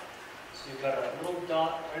slide. So you've got a little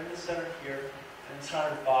dot right in the center here, and it's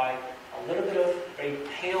surrounded by a little bit of very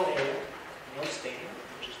pale area, no staining,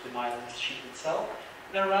 which is the myelin sheath itself.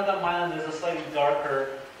 And then around that myelin, there's a slightly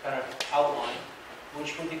darker kind of outline,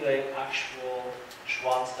 which will be the actual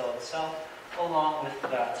Schwann cell itself, along with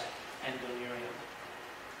that endoneurium.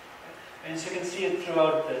 And as you can see it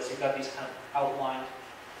throughout this, you've got these kind of outlined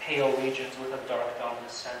pale regions with a dark dot in the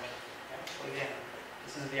center. Okay? So again,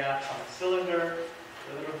 this is the axon cylinder,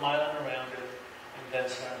 a little bit of myelin around it, and then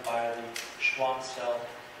surrounded by the Schwann cell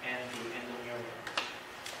and the endoneurium.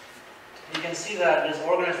 You can see that it is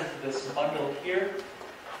organized into this bundle here.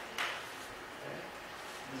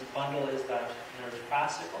 This bundle is that nerve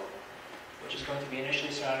fascicle, which is going to be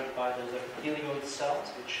initially surrounded by those epithelioid cells,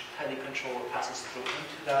 which tightly control what passes through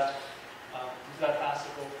into that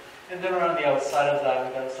fascicle. And then around the outside of that,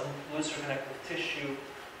 we've got some looser connective tissue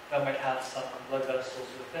that might have some blood vessels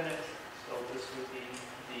within it. So this would be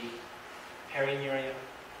the perineurium.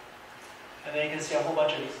 And then you can see a whole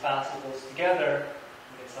bunch of these fascicles together.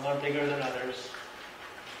 Some are bigger than others,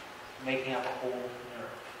 making up a whole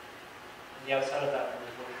nerve. On the outside of that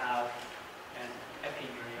nerve will have an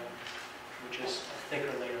epineurium, which is a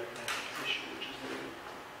thicker layer of connective tissue, which is really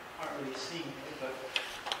hard really seeing it, but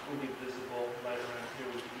will be visible right around here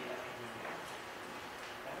would be the epineurium.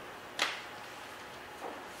 Okay.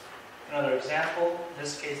 Another example, in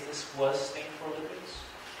this case, this was stained for lipids.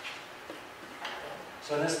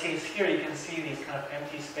 So in this case here, you can see these kind of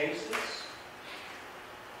empty spaces.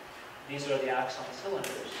 These are the axon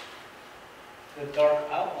cylinders. The dark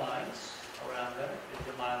outlines around them is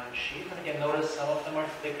the myelin sheath. And again, notice some of them are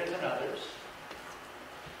thicker than others.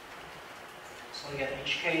 So again, in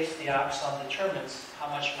each case, the axon determines how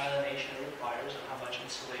much myelination it requires and how much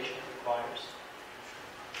insulation it requires.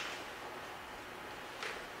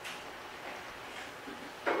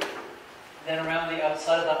 Then around the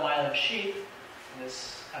outside of that myelin sheath, in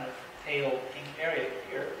this kind of pale pink area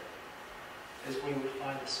here, is where you would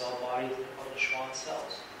find the cell bodies of the Schwann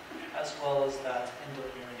cells, as well as that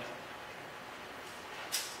endoneurium.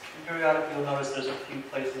 And periodically, you'll notice there's a few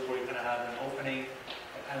places where you're going to have an opening,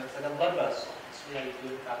 and it's like a blood vessel. So yeah, you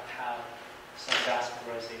do in fact have some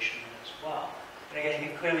vascularization as well. And again, you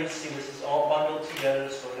can clearly see this is all bundled together,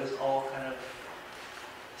 so it is all kind of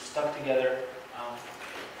stuck together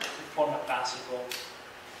to form a fascicle.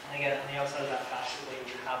 And again, on the outside of that fascicle,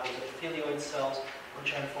 you have those epithelioid cells,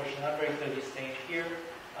 which are unfortunately not very clearly stained here,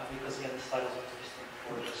 because again, the slide is going to be stained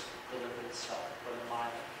for just the lipid itself, for the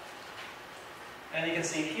myelin. And you can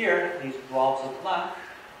see here, these blobs of black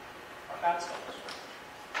are fat cells.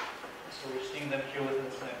 So we're seeing them here within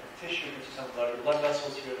the connective tissue. You can see some blood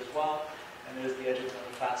vessels here as well, and there's the edge of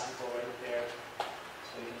the fascicle right there.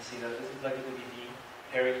 So you can see that this is likely to be the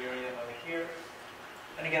perineurium over here.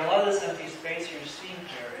 And again, a lot of this empty space you're seeing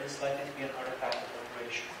here is likely to be an artifact of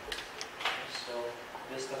perforation. So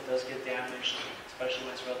this stuff does get damaged, especially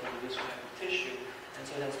when it's relatively loose connective tissue, and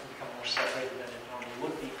so it has to become more separated than it normally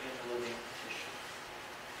would be in the living tissue.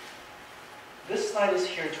 This slide is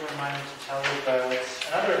here to remind me to tell you about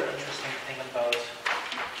another interesting thing about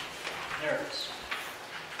nerves.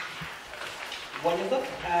 When you look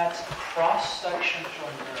at a cross-section to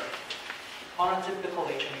a nerve on a typical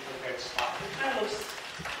HME compared spot, it kind of looks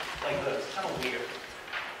like this, kind of weird.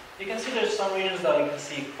 You can see there's some regions that you can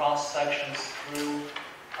see cross-sections through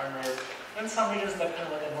our nerve, and some regions that kind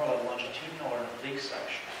of look at more like longitudinal or an oblique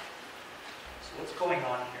section. So what's going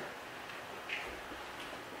on here?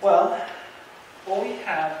 Well, what we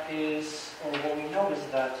have is, or what we know is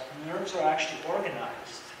that nerves are actually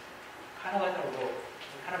organized kind of like a rope.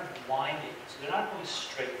 They're kind of winding, so they're not going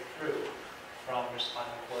straight through from your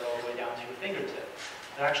spinal cord all the way down to your fingertip.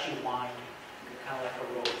 They're actually winding, kind of like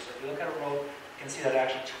a rope. So if you look at a rope, you can see that it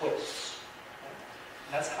actually twists. Okay?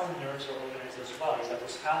 And that's how nerves are organized as well. You've got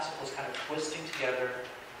those fascicles kind of twisting together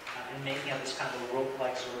and making up this kind of a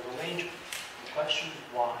rope-like sort of arrangement. The question is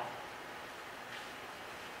why?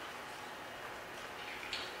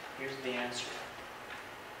 Here's the answer.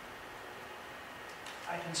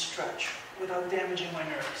 I can stretch without damaging my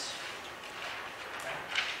nerves. Okay?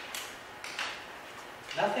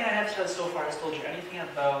 Nothing I have said so far has told you anything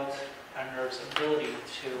about our nerve's ability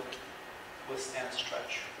to withstand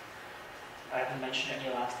stretch. I haven't mentioned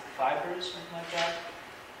any elastic fibers, something like that.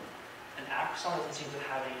 an axon doesn't seem to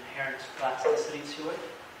have any inherent elasticity to it.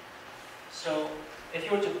 So if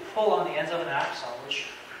you were to pull on the ends of an axon, which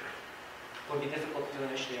would be difficult to do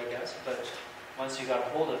initially, I guess, but once you got a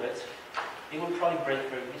hold of it, it would probably break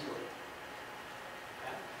very easily.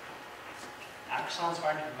 Okay? Axons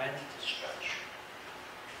aren't meant to stretch.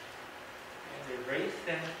 Okay? They're very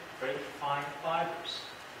thin, very fine fibers.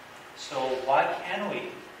 So why can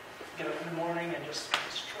we get up in the morning and just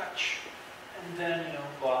stretch, and then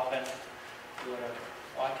go off and do whatever?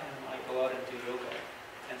 Why can't I go out and do yoga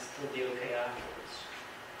and still be okay afterwards?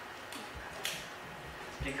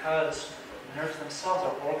 It's because the nerves themselves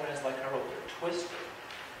are organized like a rope. They're twisted.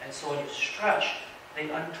 And so when you stretch, they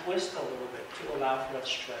untwist a little bit to allow for that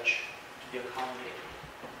stretch to be accommodated.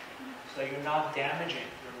 So you're not damaging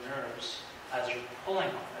your nerves as you're pulling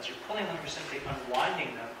on. As you're pulling on, you're simply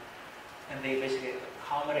unwinding them, and they basically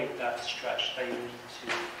accommodate that stretch that you need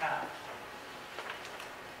to have.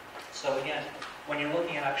 So again, when you're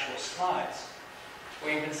looking at actual slides,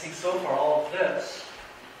 where you've been seeing so far all of this,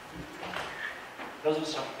 those are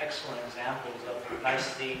some excellent examples of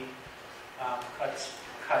nicely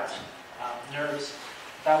cut nerves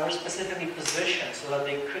that were specifically positioned so that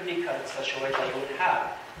they could be cut in such a way that you would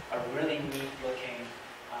have a really neat looking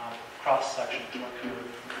cross-section to a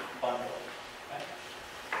nerve bundle. Okay?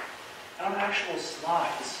 And on actual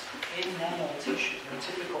slides, in normal tissues, in a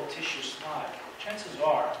typical tissue slide, chances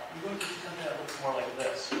are you're going to see something that looks more like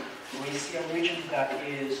this, where you see a region that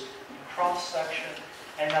is cross-section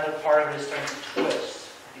and another part of it is starting to twist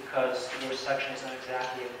because your section isn't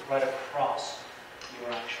exactly right across your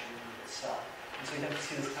actual nerve itself. And so you have to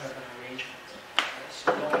see this kind of an arrangement. Okay? So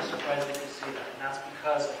don't be surprised if you see that. And that's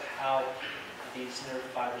because of how these nerve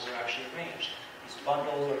fibers are actually arranged. These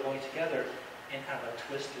bundles are going together in kind of a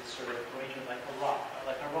twisted sort of arrangement like a rock,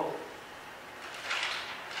 like a rope.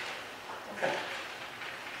 Okay.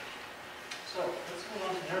 So let's move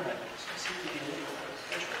on to nerve endings. This seems to be a little bit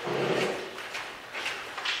special.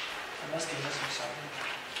 I must be missing something.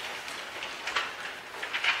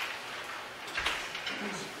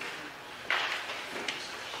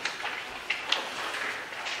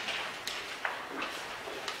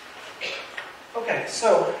 Okay,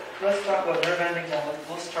 so let's talk about nerve endings, and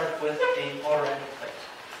we'll start with the motor end plate.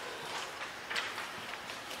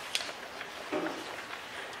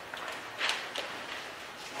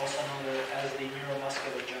 Also known as the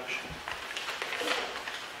neuromuscular junction.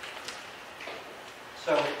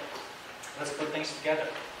 So let's put things together.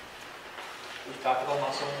 We've talked about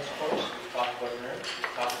muscle in this course, we've talked about nerves,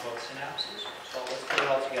 we've talked about synapses. So let's put it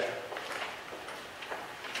all together.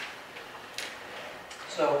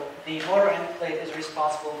 So the motor end plate is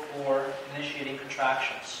responsible for initiating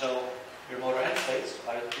contractions. So your motor end plates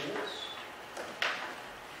allow you to do this.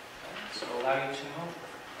 Okay. So allow you to move,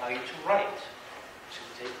 allow you to write, to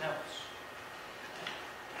take notes.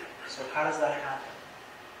 Okay. So how does that happen?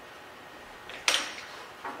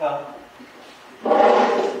 Well,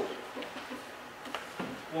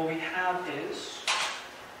 what we have is,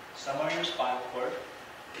 somewhere in your spinal cord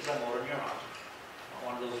is a motor neuron.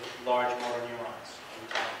 One of those large motor neurons that we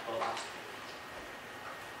talked about last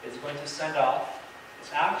week. It's going to send off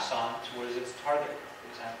its axon towards its target, for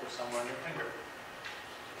example, somewhere on your finger.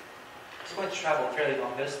 It's going to travel a fairly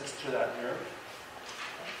long distance through that nerve.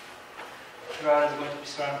 Throughout it is going to be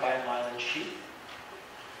surrounded by a myelin sheath.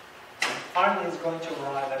 And finally it's going to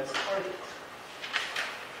arrive at its target.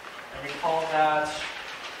 And recall that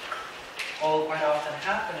what will quite often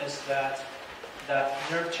happen is that that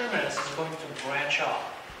nerve terminus is going to branch off,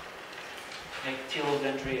 make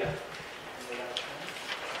telodendria.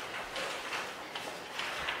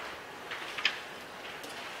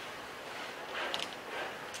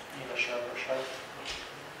 Need a sharper.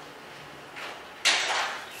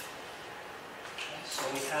 Okay, so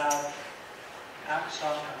we have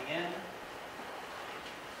axon coming in.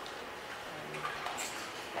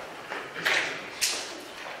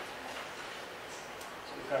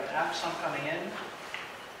 We've got an axon coming in,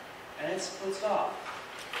 and it splits off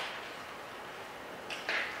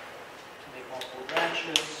to make multiple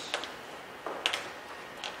branches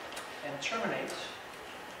and terminate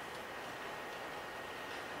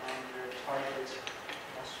on your target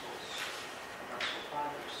muscle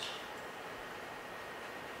fibers.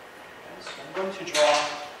 Okay, so I'm going to draw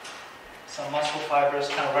some muscle fibers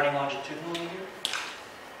kind of running longitudinally here.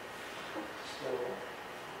 So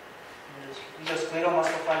these are skeletal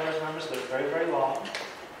muscle fibers, remember, so they're very, very long.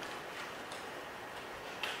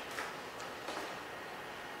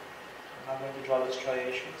 I'm not going to draw those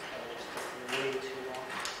striations, that will just take way too long.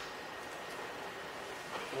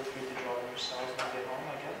 Feel free to draw them yourselves when you get home,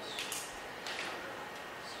 I guess.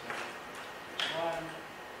 So, 1,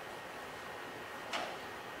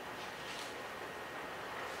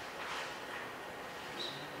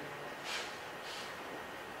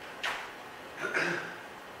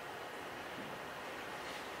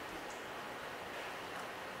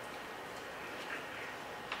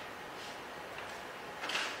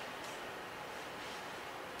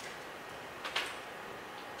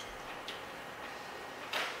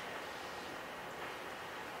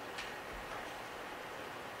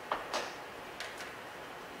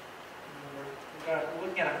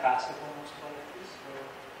 looking at a fascicle most likely, so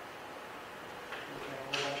looking at a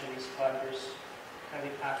whole bunch of these fibers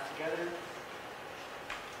tightly packed together.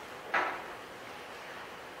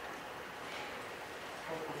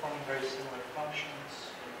 All performing very similar functions.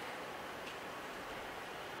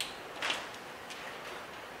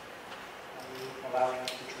 Allowing us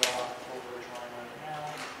to draw what we're drawing right now.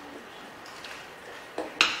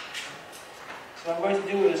 So what I'm going to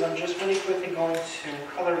do is I'm just really quickly going to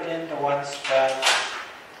color in the ones that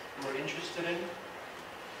we're interested in.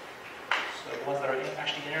 So the ones that are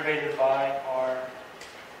actually innervated by our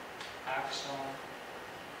axon.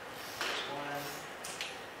 This one.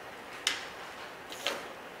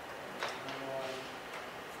 Another one.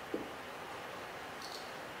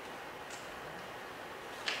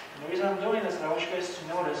 And the reason I'm doing this is I want you guys to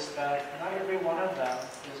notice that not every one of them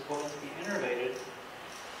is going to be innervated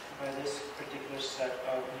by this particular set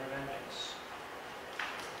of interventions.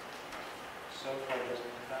 So far it doesn't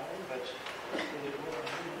look that way, but it's really cool on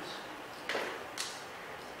these.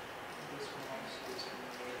 This one also is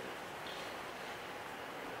innervated.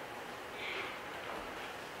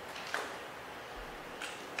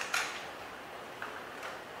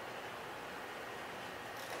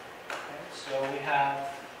 Okay, so we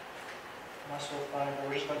have muscle fiber.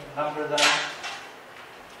 We're just going to number them.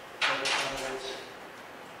 So this one is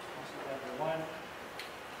muscle fiber 1,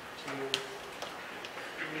 2,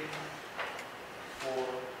 3, 4, 5,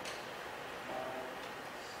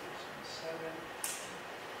 6, and 7.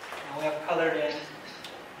 And we have colored in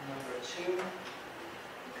number 2, number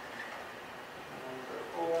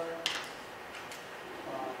 4,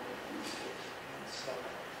 5, 6, and 7.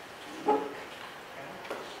 Okay.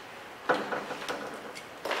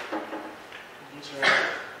 These are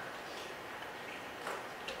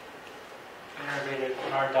innervated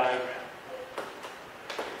in our diagram.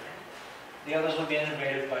 The others will be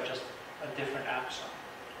innervated by just a different axon.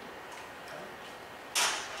 Okay.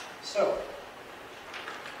 So,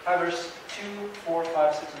 fibers 2, 4,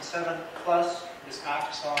 5, 6, and 7 plus this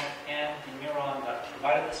axon and the neuron that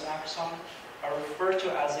provided this axon are referred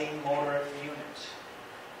to as a motor unit.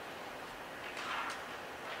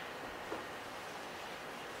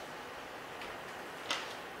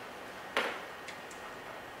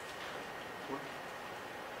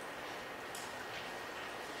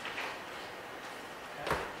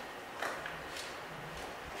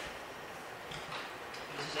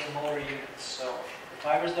 Motor units. So the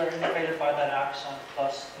fibers that are innervated by that axon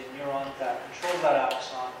plus the neuron that controls that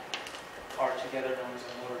axon are together known as a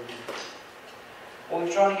motor unit. What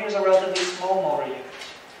we've drawn here is a relatively small motor unit.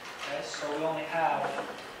 Okay, so we only have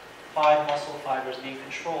 5 muscle fibers being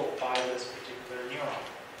controlled by this particular neuron,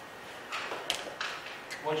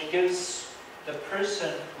 which gives the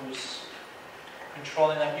person who's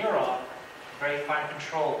controlling that neuron very fine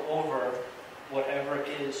control over whatever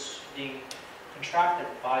is being contracted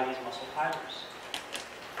by these muscle fibers.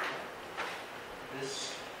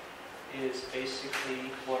 This is basically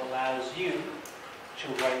what allows you to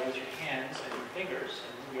write with your hands and your fingers,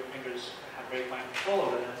 and your fingers have very fine control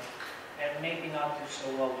over them, and maybe not do so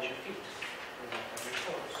well with your feet, for example, your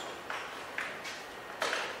toes.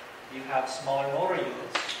 You have smaller motor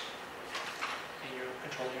units, and you're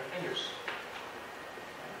controlling your fingers.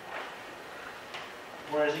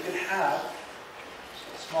 Whereas you could have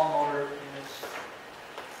small motor units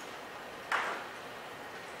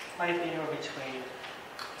might be anywhere between,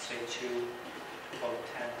 say, 2 to about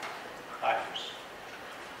 10 fibers.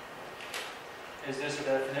 Is this a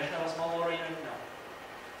definition of a small motor unit? No.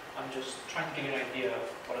 I'm just trying to give you an idea of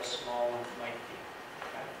what a small one might be.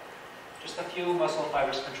 Okay? Just a few muscle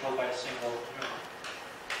fibers controlled by a single neuron.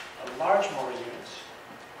 A large motor unit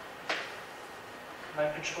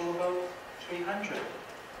might control about 300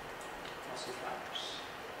 muscle fibers.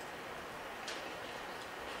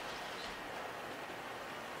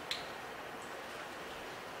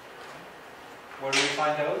 Where do we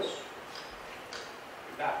find those?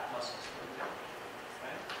 Your back muscles, for example.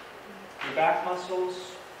 Right? Your back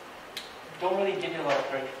muscles don't really give you a lot of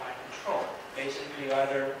very fine control. Basically, you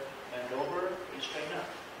either bend over or you straighten up.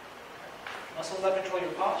 Muscles that control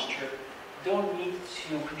your posture don't need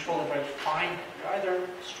to control it very finely. You're either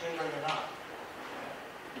straight or you're not.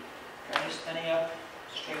 Okay? Are you standing up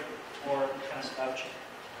straight or kind of slouching?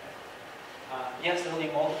 Okay? Yes, there will be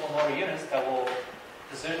multiple motor units that will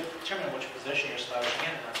determine which position you're slouching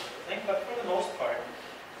in and that sort of thing, but for the most part,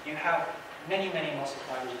 you have many, many muscle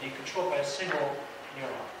fibers being controlled by a single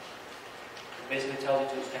neuron. It basically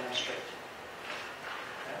tells you to stand up straight.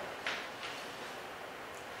 Okay?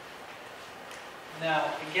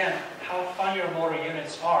 Now, again, how fine your motor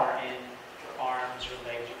units are in your arms, your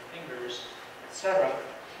legs, your fingers, etc.,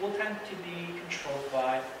 will tend to be controlled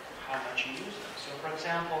by how much you use them. So for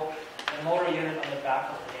example, the motor unit on the back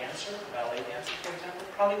of a dancer, a ballet dancer for example,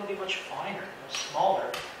 probably will be much finer, much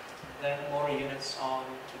smaller than the motor units on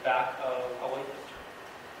the back of a weightlifter.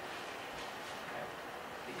 Okay?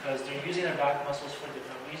 Because they're using their back muscles for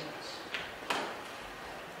different reasons.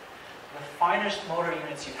 The finest motor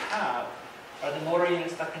units you have are the motor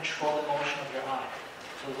units that control the motion of your eye.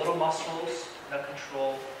 So the little muscles that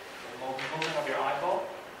control the movement of your eyeball,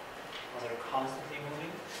 those that are constantly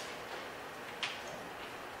moving.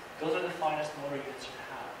 Those are the finest motor units you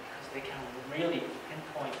have because they can really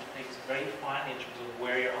pinpoint things very finely in terms of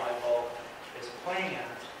where your eyeball is playing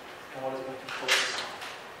at and what it's going to focus on.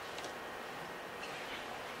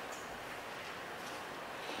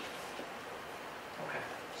 Okay,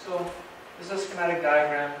 so this is a schematic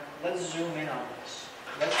diagram. Let's zoom in on this.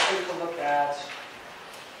 Let's take a look at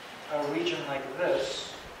a region like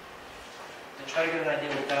this and try to get an idea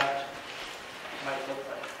what that might look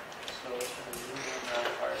like. So let's kind of zoom in on that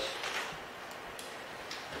first.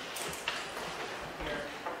 Here.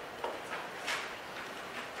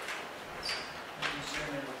 Let's zoom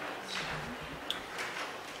in with this.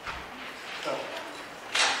 So,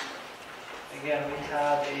 again, we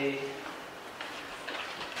have a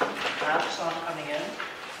axon coming in.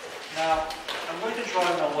 Now, I'm going to draw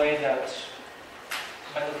it in a way that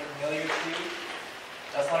might look familiar to you.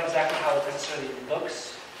 That's not exactly how it necessarily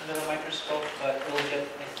looks under the microscope, but it will get,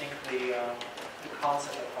 I think, the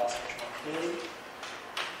concept across much more clearly.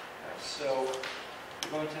 Okay, so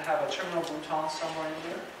we're going to have a terminal bouton somewhere in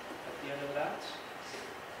here at the end of that.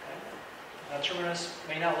 Okay. Now, terminus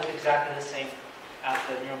may not look exactly the same at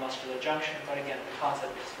the neuromuscular junction, but again, the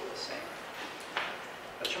concept is still the same.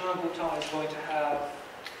 The terminal bouton is going to have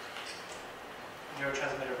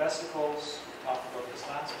neurotransmitter vesicles. We talked about this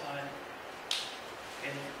last time.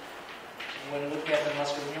 And when looking at the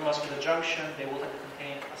neuromuscular junction, they will tend to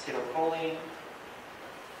contain acetylcholine.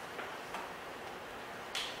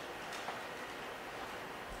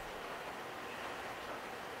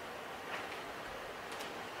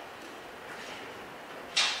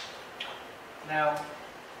 Now,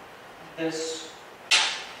 this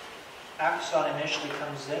axon initially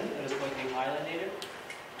comes in, it is going to be myelinated.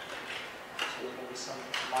 So there's going to be some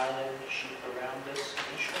myelin sheath around this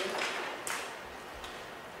initially.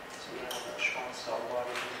 So we have that Schwann cell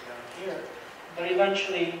body down here. But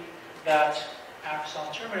eventually, that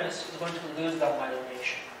axon terminus is going to lose that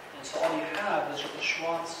myelination. And so all you have is just a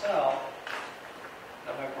Schwann cell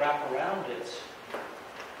that might wrap around it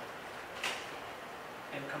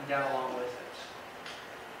and come down along with it.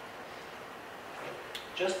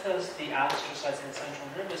 Just as the astrocytes in the central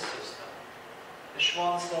nervous system, the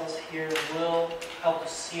Schwann cells here will help to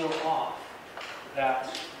seal off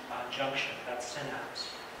that junction, that synapse.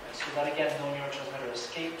 And so that again, no neurotransmitter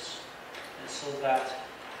escapes, and so that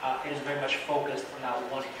it is very much focused on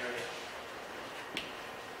that one area.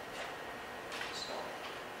 So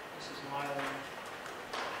this is myelin.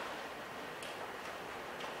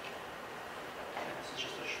 And this is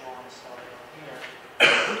just a Schwann cell down here.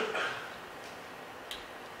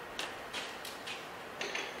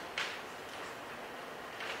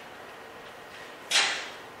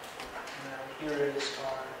 Here is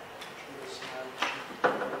our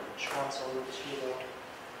Schwann cell reticular.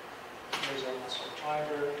 Here's our muscle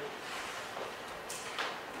fiber.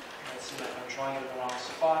 Let's see if I'm drawing it in the wrong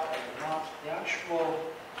spot. I am not. The actual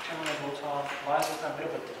terminal bouton lies with a bit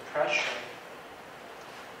of a depression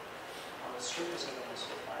on the surface of the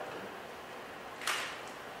muscle fiber.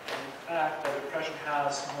 And in fact, the depression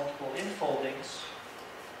has multiple infoldings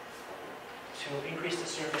to increase the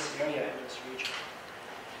surface area in this region.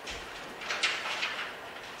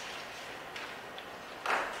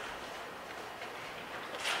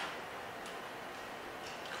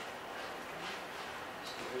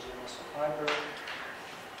 Fiber.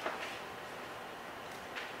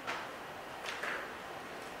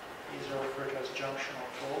 These are referred to as junctional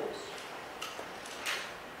folds.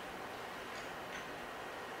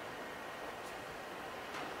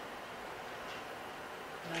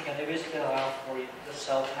 And again, they basically allow for the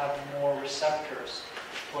cell to have more receptors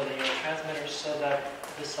for the neurotransmitters so that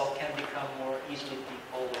the cell can become more easily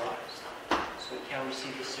depolarized. So it can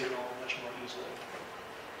receive the signal much more easily.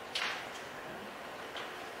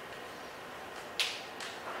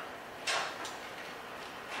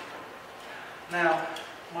 Now,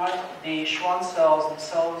 the Schwann cells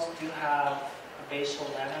themselves do have a basal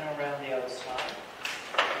lamina around the outside.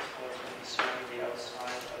 So it's going to be surrounding the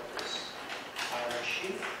outside of this myelin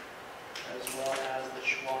sheath, as well as the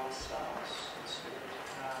Schwann cells. So we're going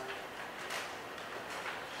to have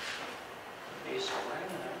the basal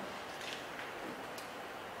lamina.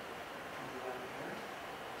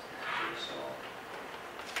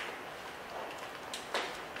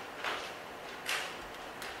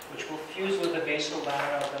 dorsal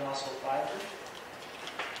lamina of the muscle fiber.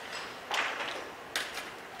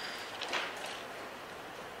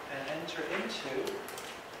 And enter into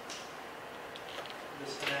the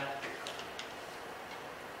synaptic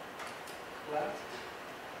cleft.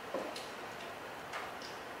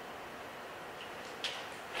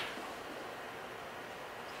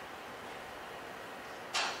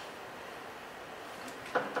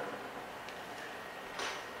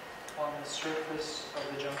 On the surface of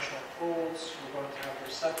the junctional folds, we're going to have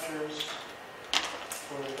receptors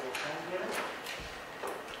for the neurotransmitter.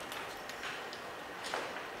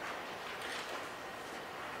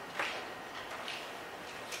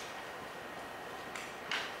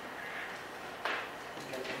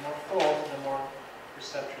 Again, the more folds, the more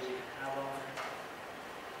receptors you can have on it.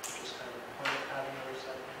 Just kind of the point of having a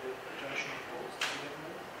receptor, the junctional folds to begin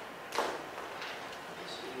with.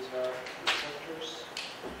 So these are receptors.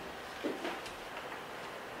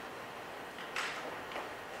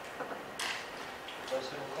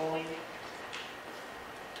 Acetylcholine.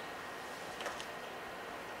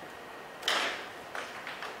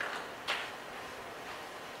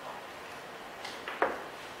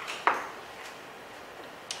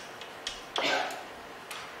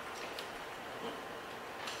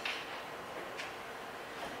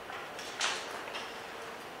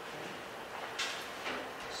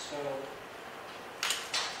 So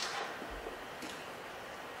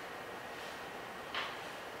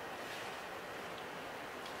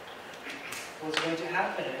what's going to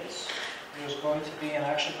happen is there's going to be an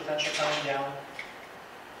action potential coming down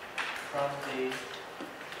from the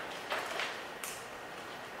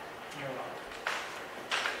neuron.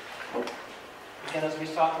 Again, as we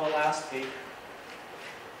talked about last week,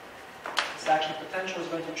 this action potential is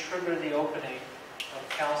going to trigger the opening of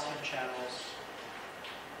calcium channels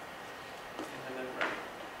in the membrane.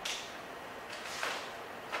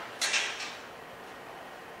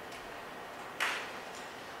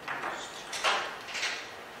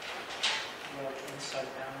 Inside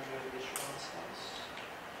boundary of these Schwann cells.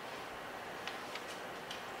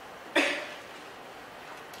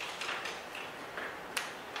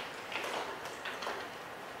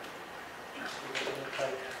 So it doesn't look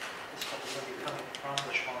like this stuff is going to be coming from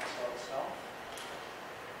the Schwann cell itself.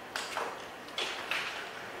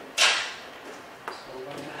 So we're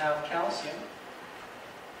going to have calcium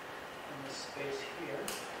in this space here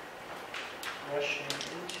rushing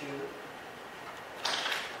into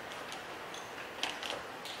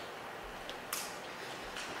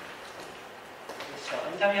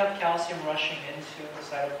anytime you have calcium rushing into the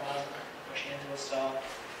cytoplasm, rushing into a cell,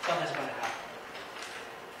 something's going to happen.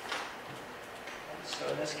 And so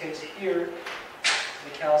in this case here,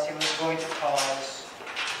 the calcium is going to cause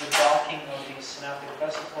the docking of these synaptic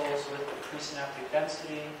vesicles with the presynaptic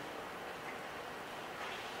density.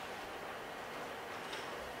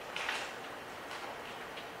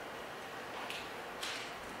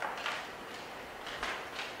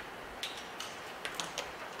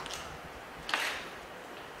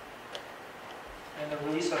 And the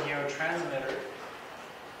release of neurotransmitter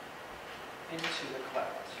into the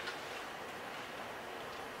cleft.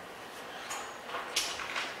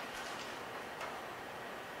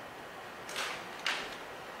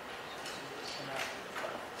 So this is the synaptic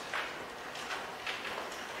cleft.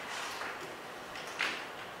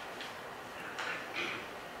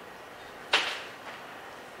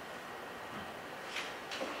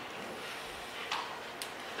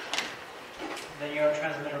 The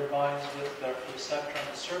neurotransmitter binds with the receptor on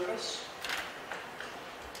the surface,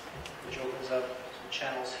 which opens up some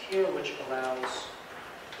channels here, which allows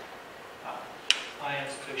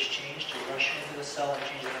ions to exchange, to rush into the cell and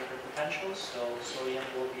change the electric potentials. So sodium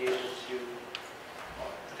will be able to,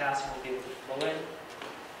 potassium will be able to flow in,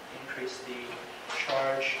 increase the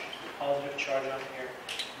charge, the positive charge on here,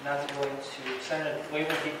 and that's going to send a wave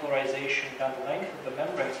of depolarization down the length of the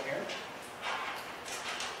membrane here.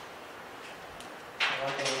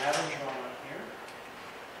 One thing we haven't drawn on here,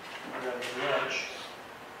 or at the edge,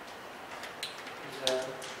 is a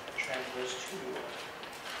transverse tubule.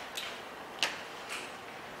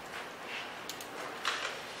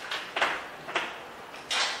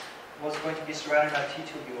 What's going to be surrounding that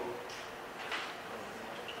T-tubule?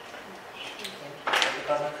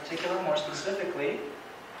 Because in particular, more specifically,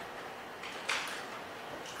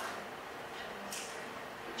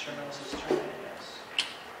 the terminus cisternae, yes.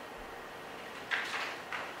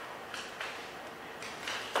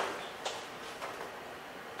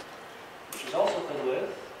 Which is also filled with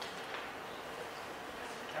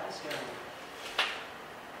calcium.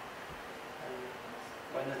 And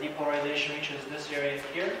when the depolarization reaches this area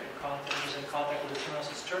here, which is in contact with the terminus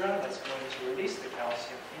cisterna, that's going to release the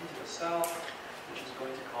calcium into the cell. which is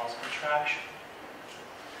going to cause contraction.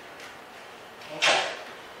 Okay.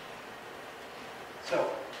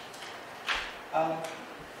 So, a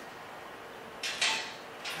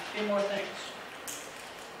few more things.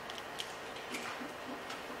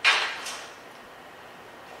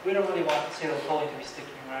 We don't really want acetylcholine to be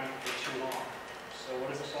sticking around here for too long. So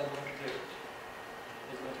what is the cell going to do?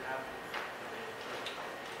 It's going to have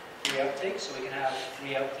reuptake, so we can have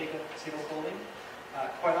reuptake of acetylcholine.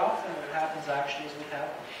 Quite often what happens actually is we have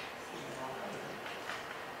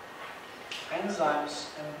enzymes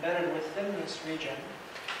embedded within this region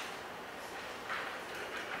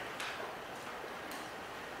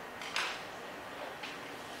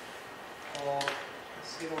called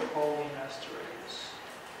acetylcholine esterase.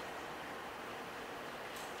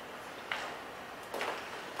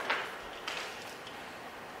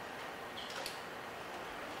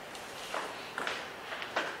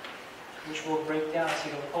 Which will break down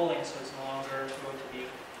acetylcholine so it's no longer going to be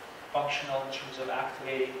functional in terms of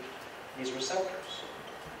activating these receptors.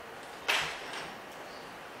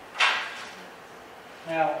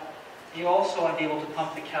 Now, you also want to be able to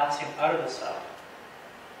pump the calcium out of the cell.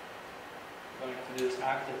 We're going to have to do this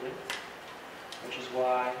actively, which is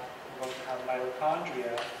why we're going to have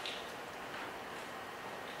mitochondria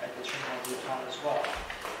at the terminal gluton as well.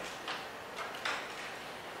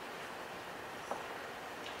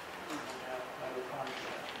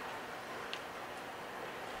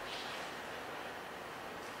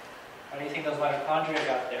 How do you think those mitochondria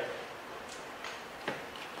got there?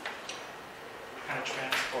 What kind of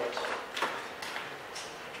transport?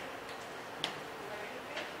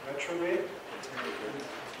 Retrograde? Interrograde?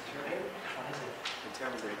 Which one is it?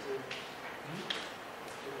 Interrograde.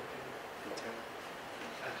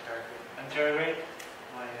 Interrograde?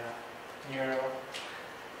 My neuro.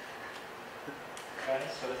 Okay,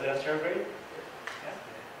 so is it interrograde?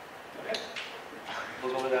 Yeah? Okay.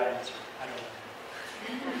 We'll go with that answer. I don't know.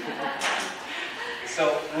 So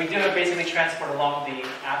we do have basically transport along the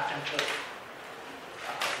actin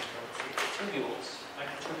tubules,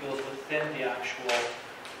 microtubules within the actual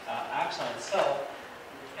axon itself,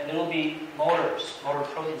 and there will be motor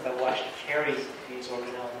proteins that will actually carry these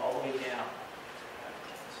organelles all the way down.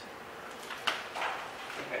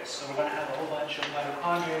 Okay, so we're going to have a whole bunch of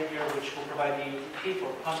mitochondria here, which will provide the ATP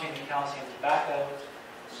for pumping the calcium back out,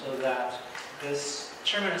 so that this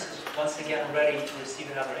terminus is once again ready to receive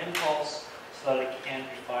another impulse so that it can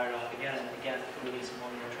be fired off again and again through these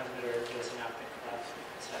neurotransmitter, the synaptic clefts,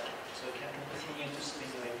 etc. So it can continue to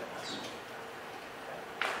stimulate the muscle. Okay.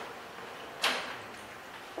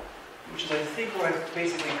 Which is, I think, what I've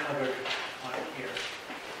basically covered on here.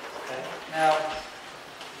 Okay. Now,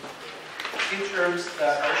 a few terms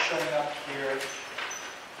that are showing up here,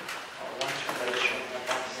 or one term that is showing up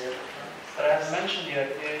on here, that I haven't mentioned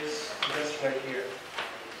yet is this right here.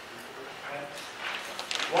 Okay.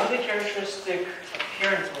 One of the characteristic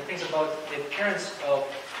appearance, or things about the appearance of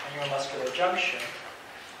a neuromuscular junction,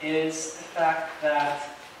 is the fact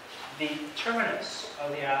that the terminus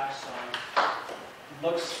of the axon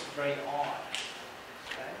looks very odd.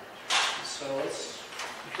 Okay. So if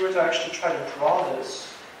you were to actually try to draw this,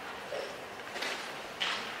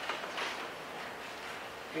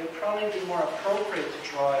 it would probably be more appropriate to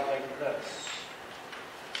draw it like this.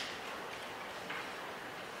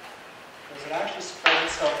 Because it actually spreads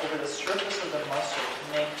itself over the surface of the muscle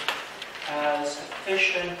to make as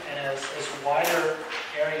efficient and as wider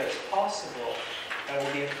area as possible that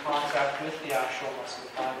will be in contact with the actual muscle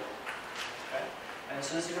fiber. Okay? And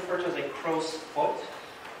so this is referred to as a crow's foot.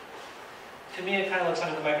 To me, it kind of looks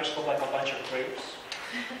under the microscope like a bunch of grapes.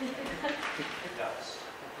 It does.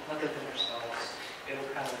 Look at them yourselves. It'll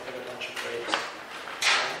kind of look like a bunch of grapes.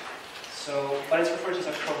 Okay? So, but it's referred to as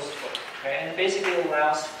a crow's foot. Okay? And it basically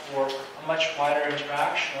allows for a much wider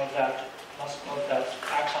interaction of that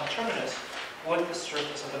axon terminus with the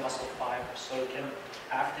surface of the muscle fiber, so it can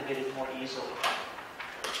activate it more easily.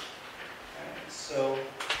 Okay? So,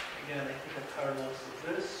 again, I think I've covered most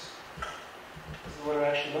of this. This is what it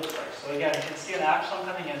actually looks like. So again, you can see an axon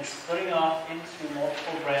coming in, splitting off into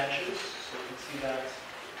multiple branches. So you can see that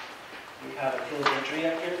we have a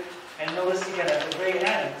kilodendria here. And notice again, at the very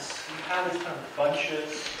ends, you have these kind of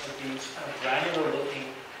bunches of these kind of granular-looking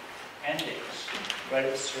endings right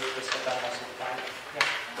at the surface of that muscle fiber. Yeah.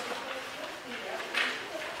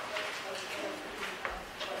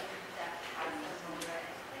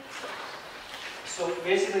 So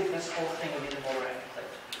basically, this whole thing will be the motor end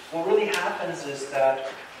plate. What really happens is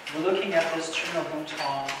that we're looking at this terminal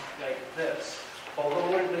gluton like this. But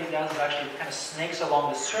what it really does is actually kind of snakes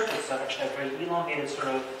along the surface of actually a very elongated sort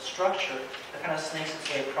of structure that kind of snakes its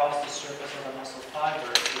way across the surface of the muscle fiber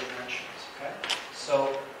in 2 dimensions. Okay?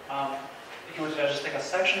 So, if you were to just take a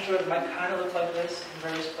section through it, it might kind of look like this in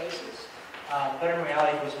various places. But in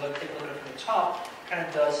reality, if you take a look at it from the top, it kind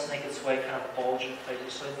of does snake its way, kind of bulge in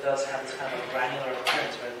places, so it does have this kind of a granular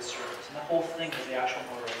appearance right at the surface. And the whole thing is the actual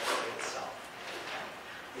motor plate itself.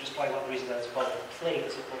 Which is probably one of the reasons that it's called a plate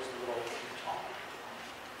as opposed to a little top.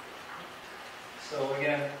 So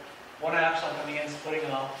again, one axon coming in, splitting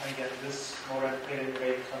off, and again, this motor and plate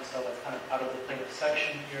innervating one cell that's kind of out of the plate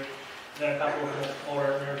section here. And then a couple of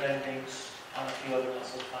motor nerve endings on a few other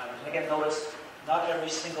muscle fibers. And again, notice not every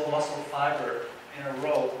single muscle fiber in a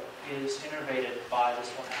row is innervated by this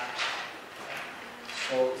one axon.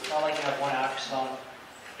 So it's not like you have one axon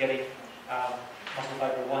getting muscle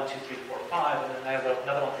fiber 1, 2, 3, 4, 5, and then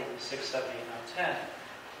another one taking 6, 7, 8, 9, 10.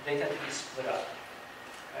 They tend to be split up.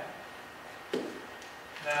 Okay?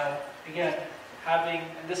 Now, again, and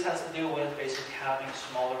this has to do with basically having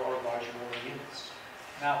smaller or larger motor units.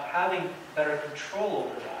 Now, having better control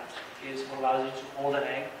over that is what allows you to hold an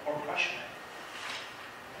egg or crush an egg.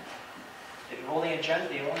 If you're holding it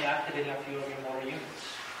gently, you're only activating a few of your motor units.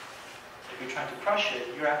 If you're trying to crush it,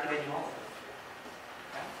 you're activating all of them.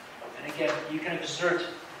 Okay? And again, you can exert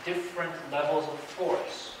different levels of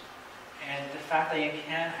force. And the fact that you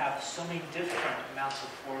can have so many different amounts of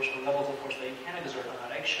force or levels of force that you can exert on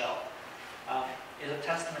that eggshell is a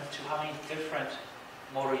testament to how many different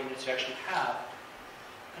motor units you actually have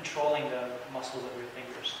controlling the muscles of your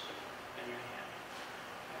fingers and your hand.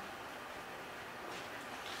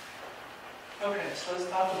 Okay, so let's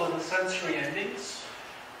talk about the sensory endings.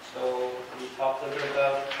 So we talked a little bit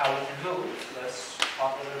about how we can move. Let's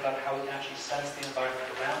talk a little bit about how we can actually sense the environment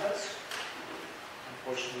around us.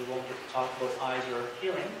 Unfortunately, we won't get to talk about eyes or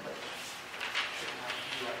hearing, but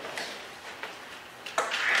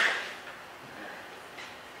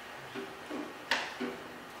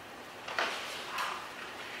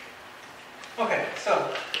okay,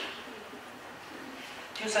 so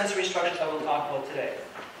two sensory structures that we'll talk about today.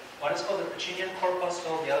 One is called the Pacinian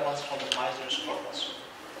corpuscle, the other one is called the Meissner's corpuscle.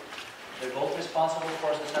 They're both responsible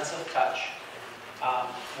for the sense of touch.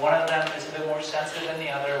 One of them is a bit more sensitive than the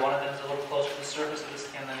other, one of them is a little closer to the surface of the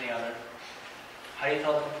skin than the other. How do you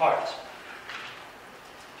tell them apart?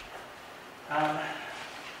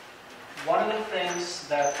 One of the things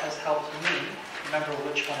that has helped me remember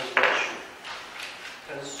which one is which,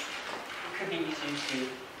 because it could be easy to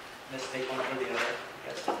mistake one over the other, I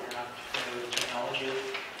guess, if you're not familiar with the terminology.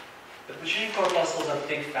 The Pacinian corpuscle is a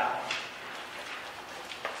big fat one.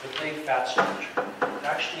 It's a big fat structure. It's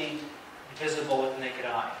actually visible with the naked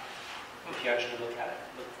eye, if you actually look at it,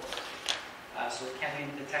 look for it. So it can be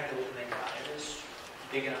detected with the naked eye. It is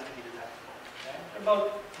big enough to be detectable. Okay? They're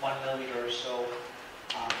about 1 millimeter or so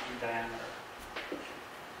in diameter.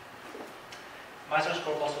 Meissner's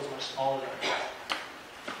corpuscle is much smaller than that.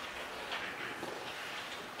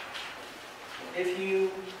 If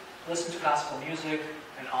you listen to classical music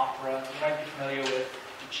and opera, you might be familiar with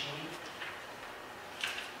Puccini.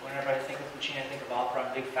 Whenever I think of Puccini, I think of opera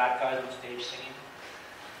and big fat guys on stage singing.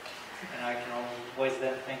 And I can always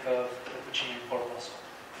then think of the Puccini corpuscle.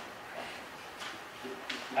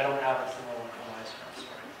 I don't have a similar one for Meissner, I'm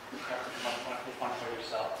sorry. You have to come up with one for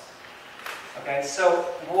yourselves. Okay, so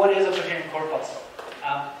what is a Puccini corpuscle?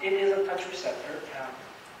 It is a touch receptor.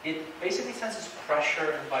 It basically senses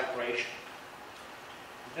pressure and vibration.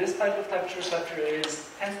 This type of touch receptor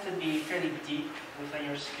tends to be fairly deep within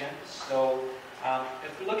your skin. So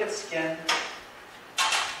if we look at skin,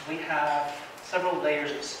 we have several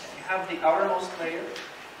layers of skin. You have the outermost layer.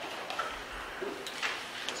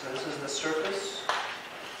 So this is the surface.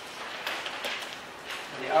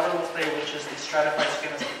 And the outermost layer, which is the stratified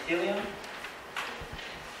squamous epithelium.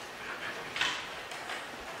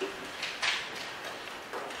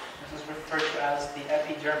 This is referred to as the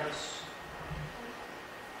epidermis,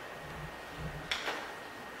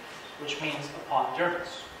 which means upon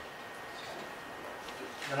dermis.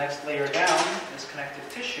 The next layer down is connective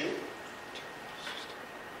tissue.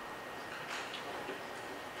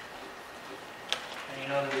 And you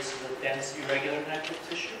know that this is a dense, irregular connective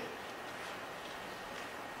tissue.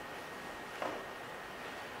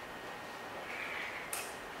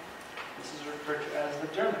 This is referred to as the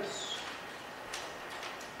dermis.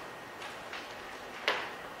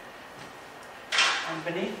 And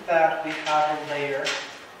beneath that, we have a layer of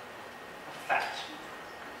fat.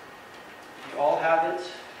 You all have it.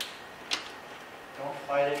 Don't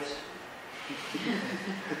fight it.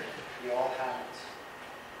 You all have it.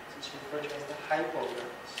 This is referred to as the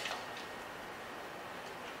hypodermis.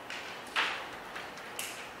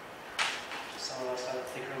 Some of us have a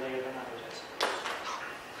thicker layer than others, I suppose.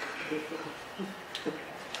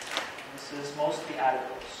 This is mostly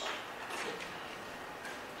adipose.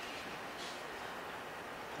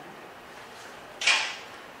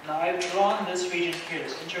 Now I've drawn this region here,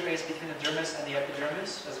 this interface between the dermis and the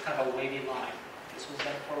epidermis, as kind of a wavy line. This was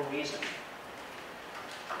done for a reason.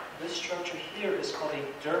 This structure here is called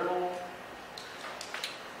a dermal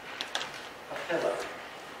papilla.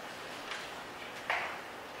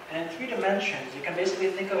 And in 3 dimensions, you can basically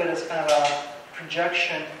think of it as kind of a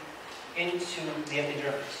projection into the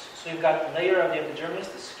epidermis. So you've got a layer of the epidermis,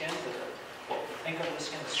 the skin, think of the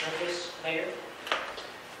skin, the surface layer.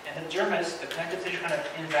 And the dermis, the connective tissue, kind of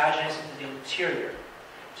invaginates into the interior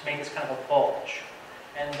to make this kind of a bulge.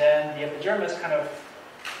 And then the epidermis kind of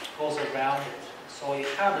goes around it. So you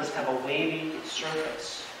have this kind of a wavy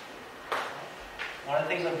surface. One of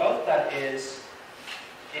the things about that is,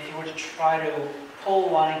 if you were to try to pull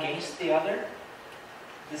one against the other,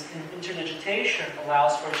 this interdigitation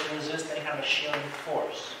allows for it to resist any kind of a shearing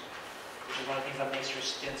force, which is one of the things that makes your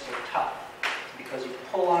skin so tough. Because you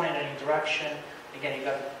pull on it in any direction, again, you've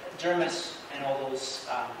got the dermis and all those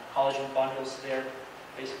collagen bundles there,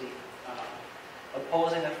 basically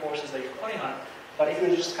opposing the forces that you're putting on it. But if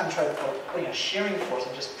you just kind of try putting a shearing force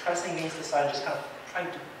and just pressing against the side, just kind of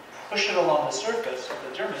trying to push it along the surface of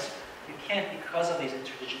the dermis, you can't because of these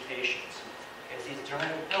interdigitations. Because these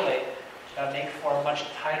dermal papillae make for a much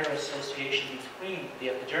tighter association between the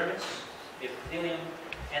epidermis, the epithelium,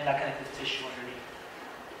 and that connective tissue underneath.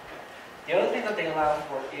 The other thing that they allow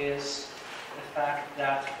for is the fact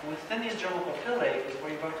that within these dermal papillae is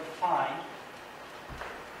where you're going to find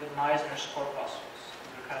the Meissner's corpuscles.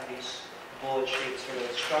 They're kind of these bullet-shaped sort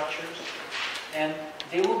of structures. And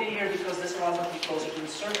they will be here because this allows them to be closer to the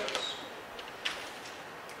surface.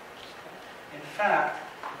 In fact,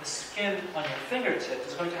 the skin on your fingertip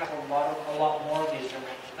is going to have a lot more of these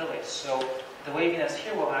dermal papillae. So the waviness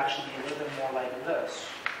here will actually be a little bit more like this.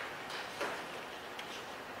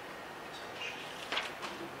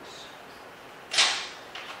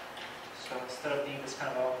 So instead of being this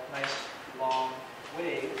kind of a nice long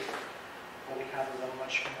wave, what we have is a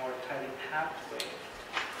much more tightly packed wave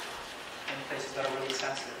in places that are really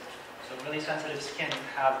sensitive. So really sensitive skin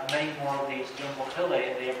have many more of these dermal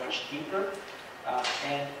papillae, and they are much deeper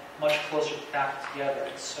and much closer packed together.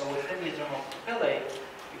 And so within these dermal papillae,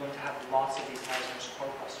 you're going to have lots of these Meissner's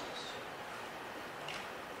corpuscles.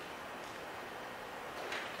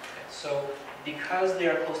 Okay, so because they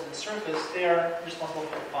are close to the surface, they are responsible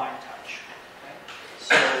for fine touch. Okay?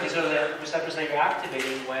 So these are the receptors that you're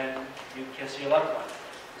activating when you kiss your loved one,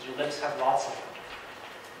 because your lips have lots of them.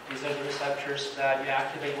 These are the receptors that you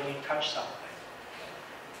activate when you touch something.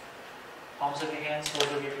 Palms of your hands,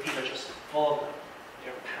 soles of your feet are just full of them.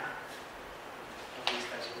 They're packed of these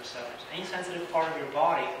types of receptors. Any sensitive part of your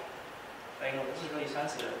body, that you know this is really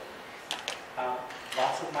sensitive,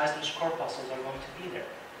 lots of Meissner's corpuscles are going to be there.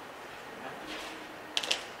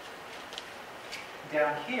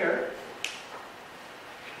 Down here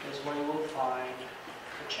is where you will find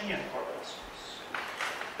Pacinian corpuscles.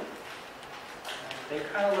 And they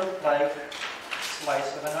kind of look like a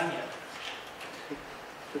slice of an onion.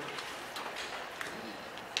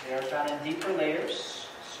 They are found in deeper layers,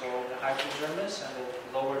 so the hypodermis and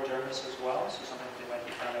the lower dermis as well, so sometimes they might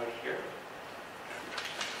be found out here.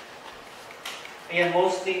 Again,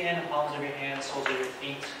 mostly in the palms of your hands, soles of your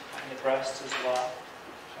feet, and the breasts as well.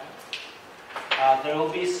 Okay. There will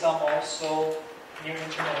be some also near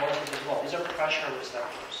internal organs as well. These are pressure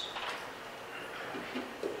receptors.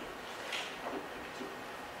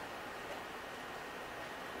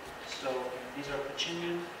 So these are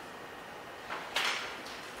Pacinian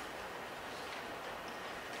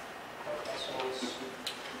corpuscles.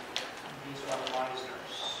 These are Meissner's.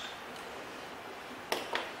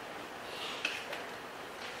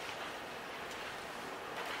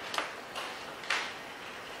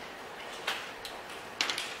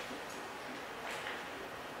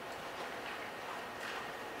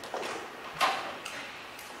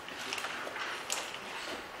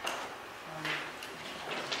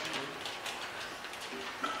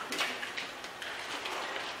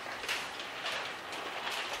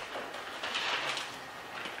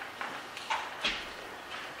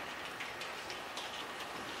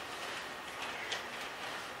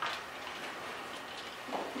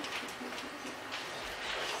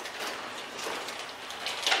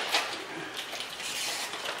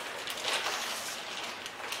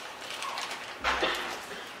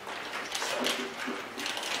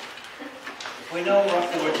 We know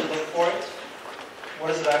roughly where to look for it. What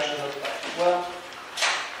does it actually look like? Well,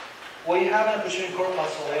 what you have in a Pacinian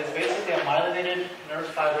corpuscle is basically a myelinated nerve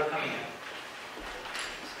fiber coming in.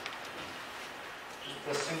 Just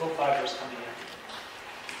the single fibers coming in.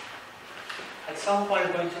 At some point,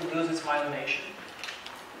 it's going to lose its myelination.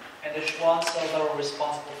 And the Schwann cells that are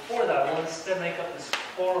responsible for that will instead make up this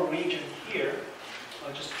core region here,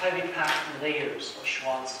 just tightly packed layers of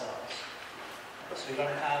Schwann cells. So you're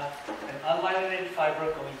going to have an unmyelinated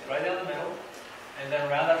fiber going right down the middle, and then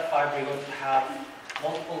around that fiber you're going to have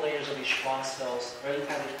multiple layers of these Schwann cells very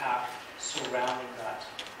tightly packed surrounding that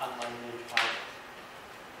unmyelinated fiber.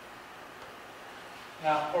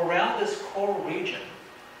 Now, around this core region,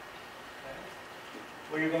 okay,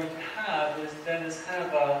 what you're going to have is then this kind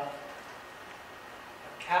of a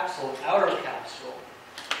capsule, an outer capsule,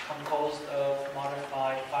 composed of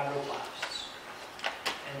modified fibroblasts.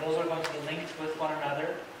 And those are going to be linked with one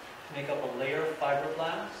another to make up a layer of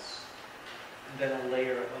fibroblasts, and then a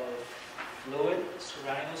layer of fluid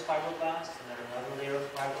surrounding those fibroblasts, and then another layer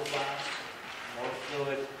of fibroblasts, more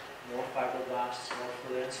fluid, more fibroblasts, more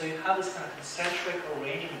fluid. And so you have this kind of concentric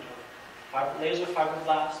arrangement of layers of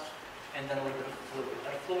fibroblasts and then a little bit of fluid.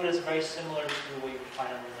 That fluid is very similar to what you would find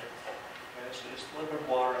in the liver. Okay? So just liver,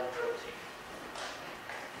 water, and protein.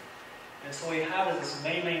 And so what you have is this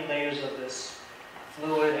many layers of this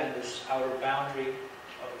fluid and this outer boundary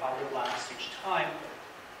of fibroblasts each time.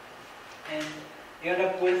 And you end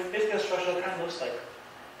up with basically a structure that kind of looks like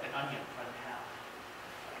an onion cut in half.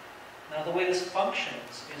 Now the way this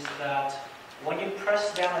functions is that when you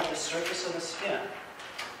press down at the surface of the skin,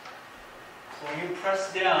 so when you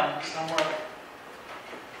press down somewhere,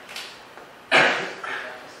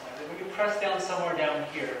 when you press down somewhere down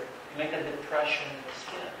here, you make a depression in the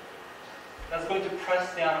skin. That's going to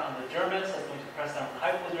press down on the dermis, that's going to press down on the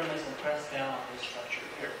hypodermis, and press down on this structure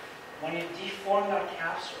here. When you deform that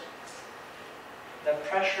capsule, that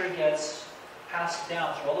pressure gets passed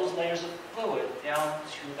down through all those layers of fluid down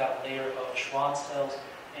to that layer of Schwann cells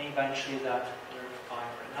and eventually that nerve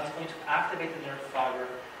fiber. And that's going to activate the nerve fiber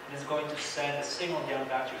and is going to send a signal down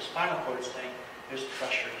back to your spinal cord saying there's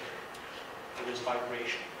pressure here, there's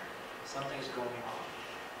vibration here, something's going on.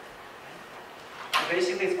 So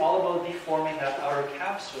basically it's all about deforming that outer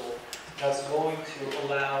capsule that's going to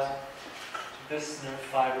allow this nerve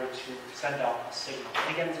fiber to send out a signal.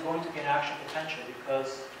 And again, it's going to be an action potential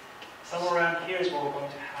because somewhere around here is where we're going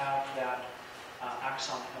to have that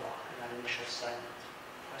axon hillock in that initial segment.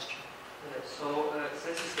 Question? So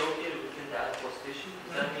since it's located within the adipose tissue,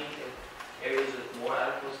 does that mean in areas with more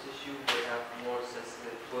adipose tissue they have more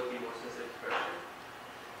sensitive, would be more sensitive to pressure?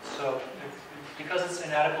 So because it's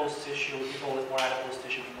in adipose tissue, people with more adipose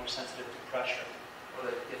tissue be more sensitive to pressure. Or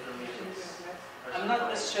like different regions? I'm not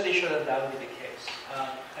necessarily sure that that would be the case.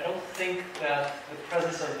 I don't think that the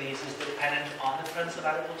presence of these is dependent on the presence of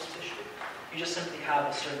adipose tissue. You just simply have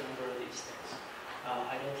a certain number of these things.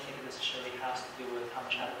 I don't think it necessarily has to do with how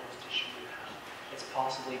much adipose tissue you have. It's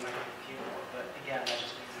possibly you might have a few more, but again, that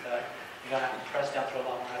just means that you're going to have to press down through a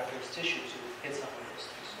lot more adipose tissue to hit some of those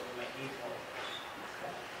things, so you might need more of those.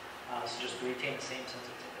 Okay? So just to retain the same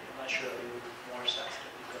sensitivity. I'm not sure that they would be more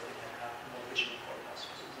sensitive because they might have more vision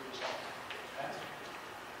corpuscles as a result.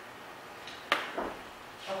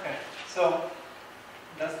 Okay, so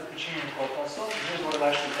that's the Pacinian corpuscle. Here's what it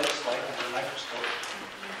actually looks like under the microscope.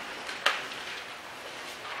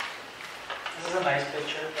 This is a nice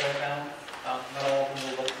picture that I found. Not all of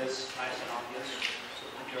them will look this nice and obvious, so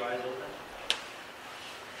keep your eyes open.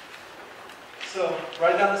 So,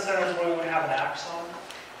 right down the center is where we would have an axon.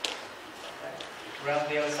 Okay. Around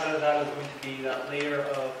the outside of that is going to be that layer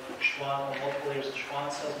of Schwann, or multiple layers of Schwann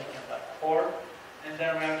cells making up that core. And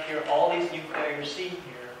then around here, all these nuclei you're seeing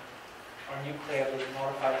here are nuclei of those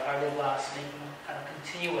modified fibroblasts making kind of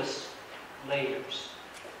continuous layers.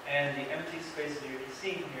 And the empty spaces you're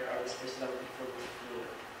seeing here are the spaces that would be filled with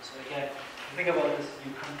fluid. So again, if you think about this,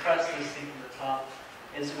 you compress this thing from the top,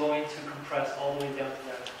 it's going to compress all the way down to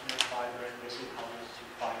that nerve fiber and basically cause it to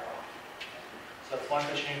fire off. So that's one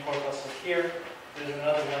Pacinian corpuscle here. There's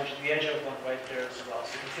another one, the edge of one right there as well.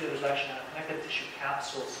 So you can see that there's actually a connective tissue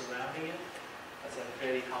capsule surrounding it. That's a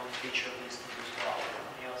fairly common feature of these things as well.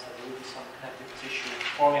 On the outside, there will be some connective tissue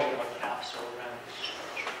forming a capsule around this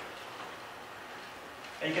structure.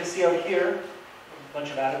 And you can see out here a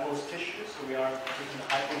bunch of adipose tissue. So we are taking the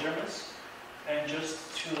hypodermis. And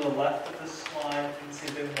just to the left of this slide, you can see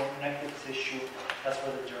a bit more connective tissue. That's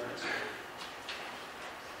where the dermis is.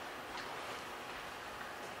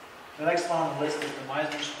 The next one on the list is the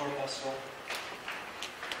Meissner's corpuscle.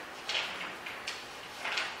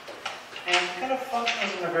 And it kind of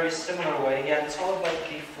functions in a very similar way. Again, it's all about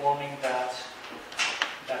deforming that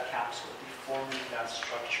capsule, deforming that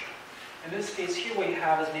structure. In this case here, what you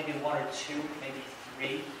have is maybe one or two, maybe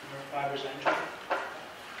three nerve fibers entering.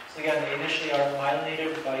 So again, they initially are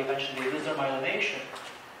myelinated, but eventually they lose their myelination.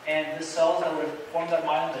 And the cells that would form that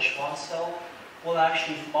myelin, the Schwann cell, will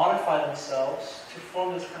actually modify themselves to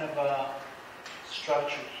form this kind of a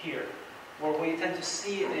structure here, where what you tend to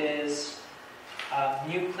see is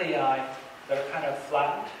nuclei that are kind of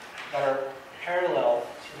flattened, that are parallel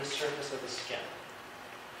to the surface of the skin.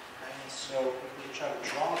 And so if we try to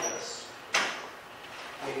draw this,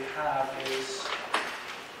 what you have is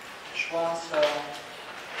a Schwann cell, a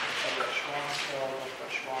Schwann cell, a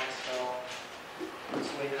Schwann cell. And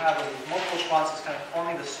so what you have is multiple Schwann cells kind of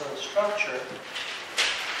forming this sort of structure,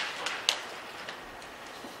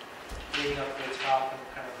 leading up to the top and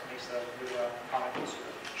kind of makes a conical sort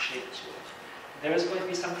of shape to it. There is going to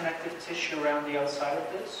be some connective tissue around the outside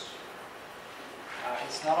of this.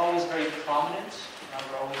 It's not always very prominent, not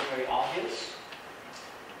always very obvious.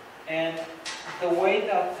 And the way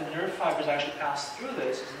that the nerve fibers actually pass through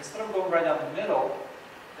this is instead of going right down the middle,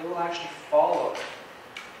 they will actually follow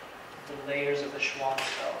the layers of the Schwann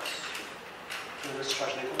cells through this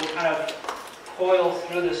structure. They will kind of coil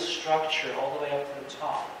through this structure all the way up to the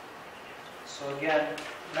top. So again,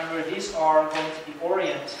 remember these are going to be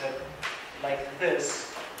oriented like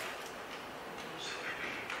this.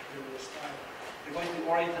 They're going to be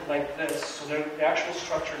oriented like this. So the actual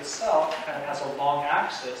structure itself kind of has a long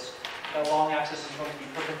axis. That long axis is going to be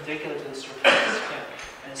perpendicular to the surface of the skin.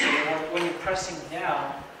 And so when you're pressing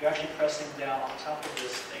down, you're actually pressing down on top of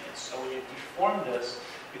this thing. And so when you deform this,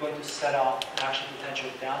 you're going to set off an action potential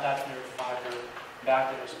down that nerve fiber,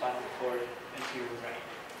 back to your spinal cord, into your brain.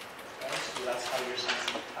 Okay? So that's how you're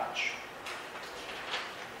sensing touch.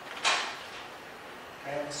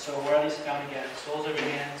 Okay, and so where are these found again? Soles of your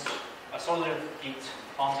hands, soles of your feet,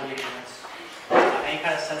 palms of your hands, any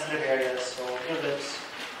kind of sensitive areas, so your lips,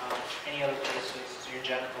 any other places, so your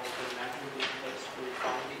genitals, doesn't matter which place where you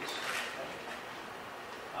find these.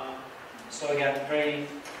 Okay. So again,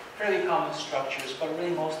 fairly common structures, but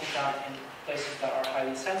really mostly found in places that are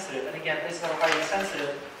highly sensitive. And again, places that are highly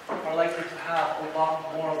sensitive are likely to have a lot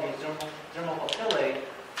more of these dermal papillae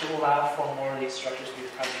to allow for more of these structures to be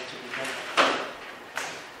present to begin with.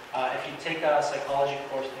 If you take a psychology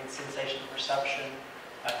course in sensation perception,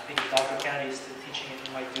 I think if Dr. Kennedy is still teaching it,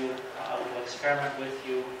 he might do a little experiment with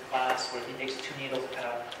you in class where he takes two needles and kind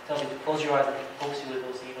of tells you to close your eyes and he pokes you with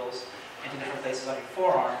those needles into different places on your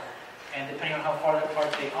forearm. And depending on how far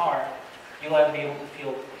apart they are, you'll either be able to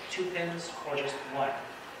feel two pins or just one.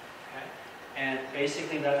 Okay? And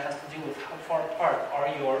basically that has to do with how far apart are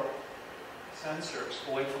your sensors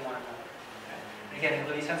away from one another. Okay? And again, in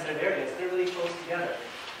really sensitive areas, they're really close together.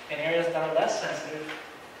 In areas that are less sensitive,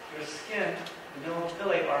 your skin, the dermal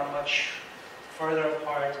papillae are much further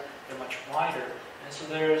apart, they're much wider, and so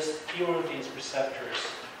there's fewer of these receptors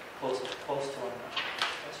close to one another.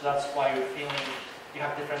 Okay? So that's why you're feeling, you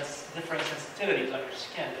have different sensitivities on your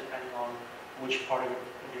skin depending on which part of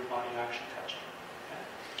your body you're actually touching.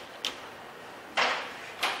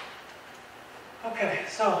 Okay,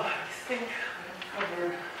 so I think I've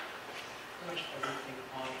covered pretty much everything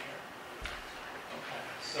on here. Okay,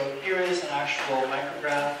 so here is an actual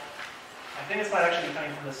micrograph. I think this might actually be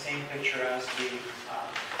coming from the same picture as the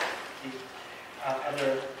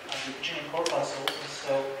Virginia corpuscle.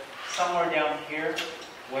 So somewhere down here,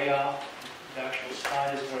 way off the actual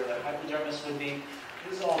slide is where the hypodermis would be.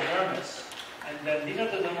 This is all dermis. And then these are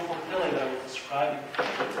the dermal papillae that I was describing.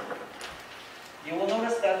 You will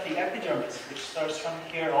notice that the epidermis, which starts from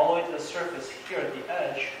here all the way to the surface, here at the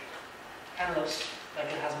edge, kind of looks like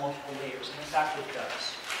it has multiple layers, and in fact it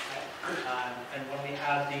does. Right? And when we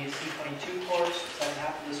had the C22 course, the second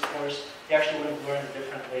half of this course, they actually would have learned the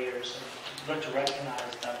different layers and learned to recognize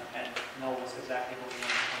them and know what's exactly going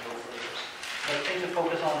on those layers. But the thing to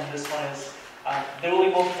focus on in this one is there will be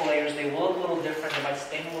multiple layers. They will look a little different. They might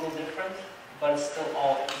stain a little different, but it's still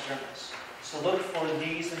all epidermis. So look for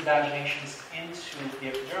these invaginations into the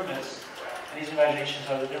epidermis, and these invaginations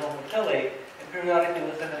are the dermal papillae, and periodically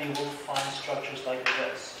within them you will find structures like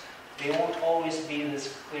this. They won't always be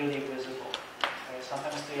this clearly visible. Okay?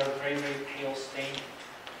 Sometimes they are very, very pale staining.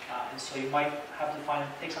 And so you might have to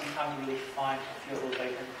take some time to really find a few of those that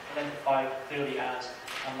you can identify clearly as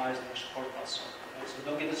a Meissner's corpuscle. Okay? So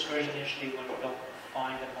don't get discouraged initially when you don't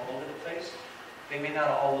find them all over the place. They may not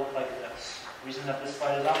all look like this. The reason that this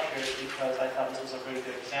slide is up here is because I thought this was a very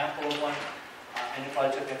good example of one, and it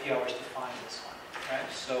probably took a few hours to find this one. Right?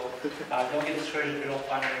 So don't get discouraged if you don't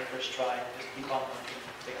find it on your first try. Just keep on looking.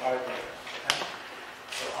 They are there. Okay?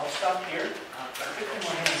 So I'll stop here. Got 15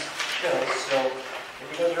 more minutes chill. So if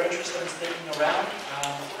you guys are interested in sticking around,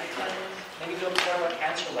 I can maybe do a more of a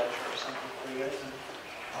cancer lecture or something for you guys, and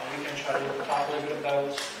we can try to talk a little bit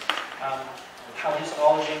about how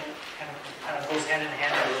histology kind of goes hand in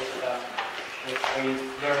hand with where you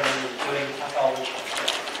learn when you're doing pathology.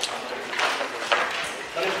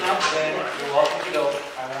 But if not, then you're welcome to go.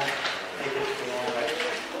 I won't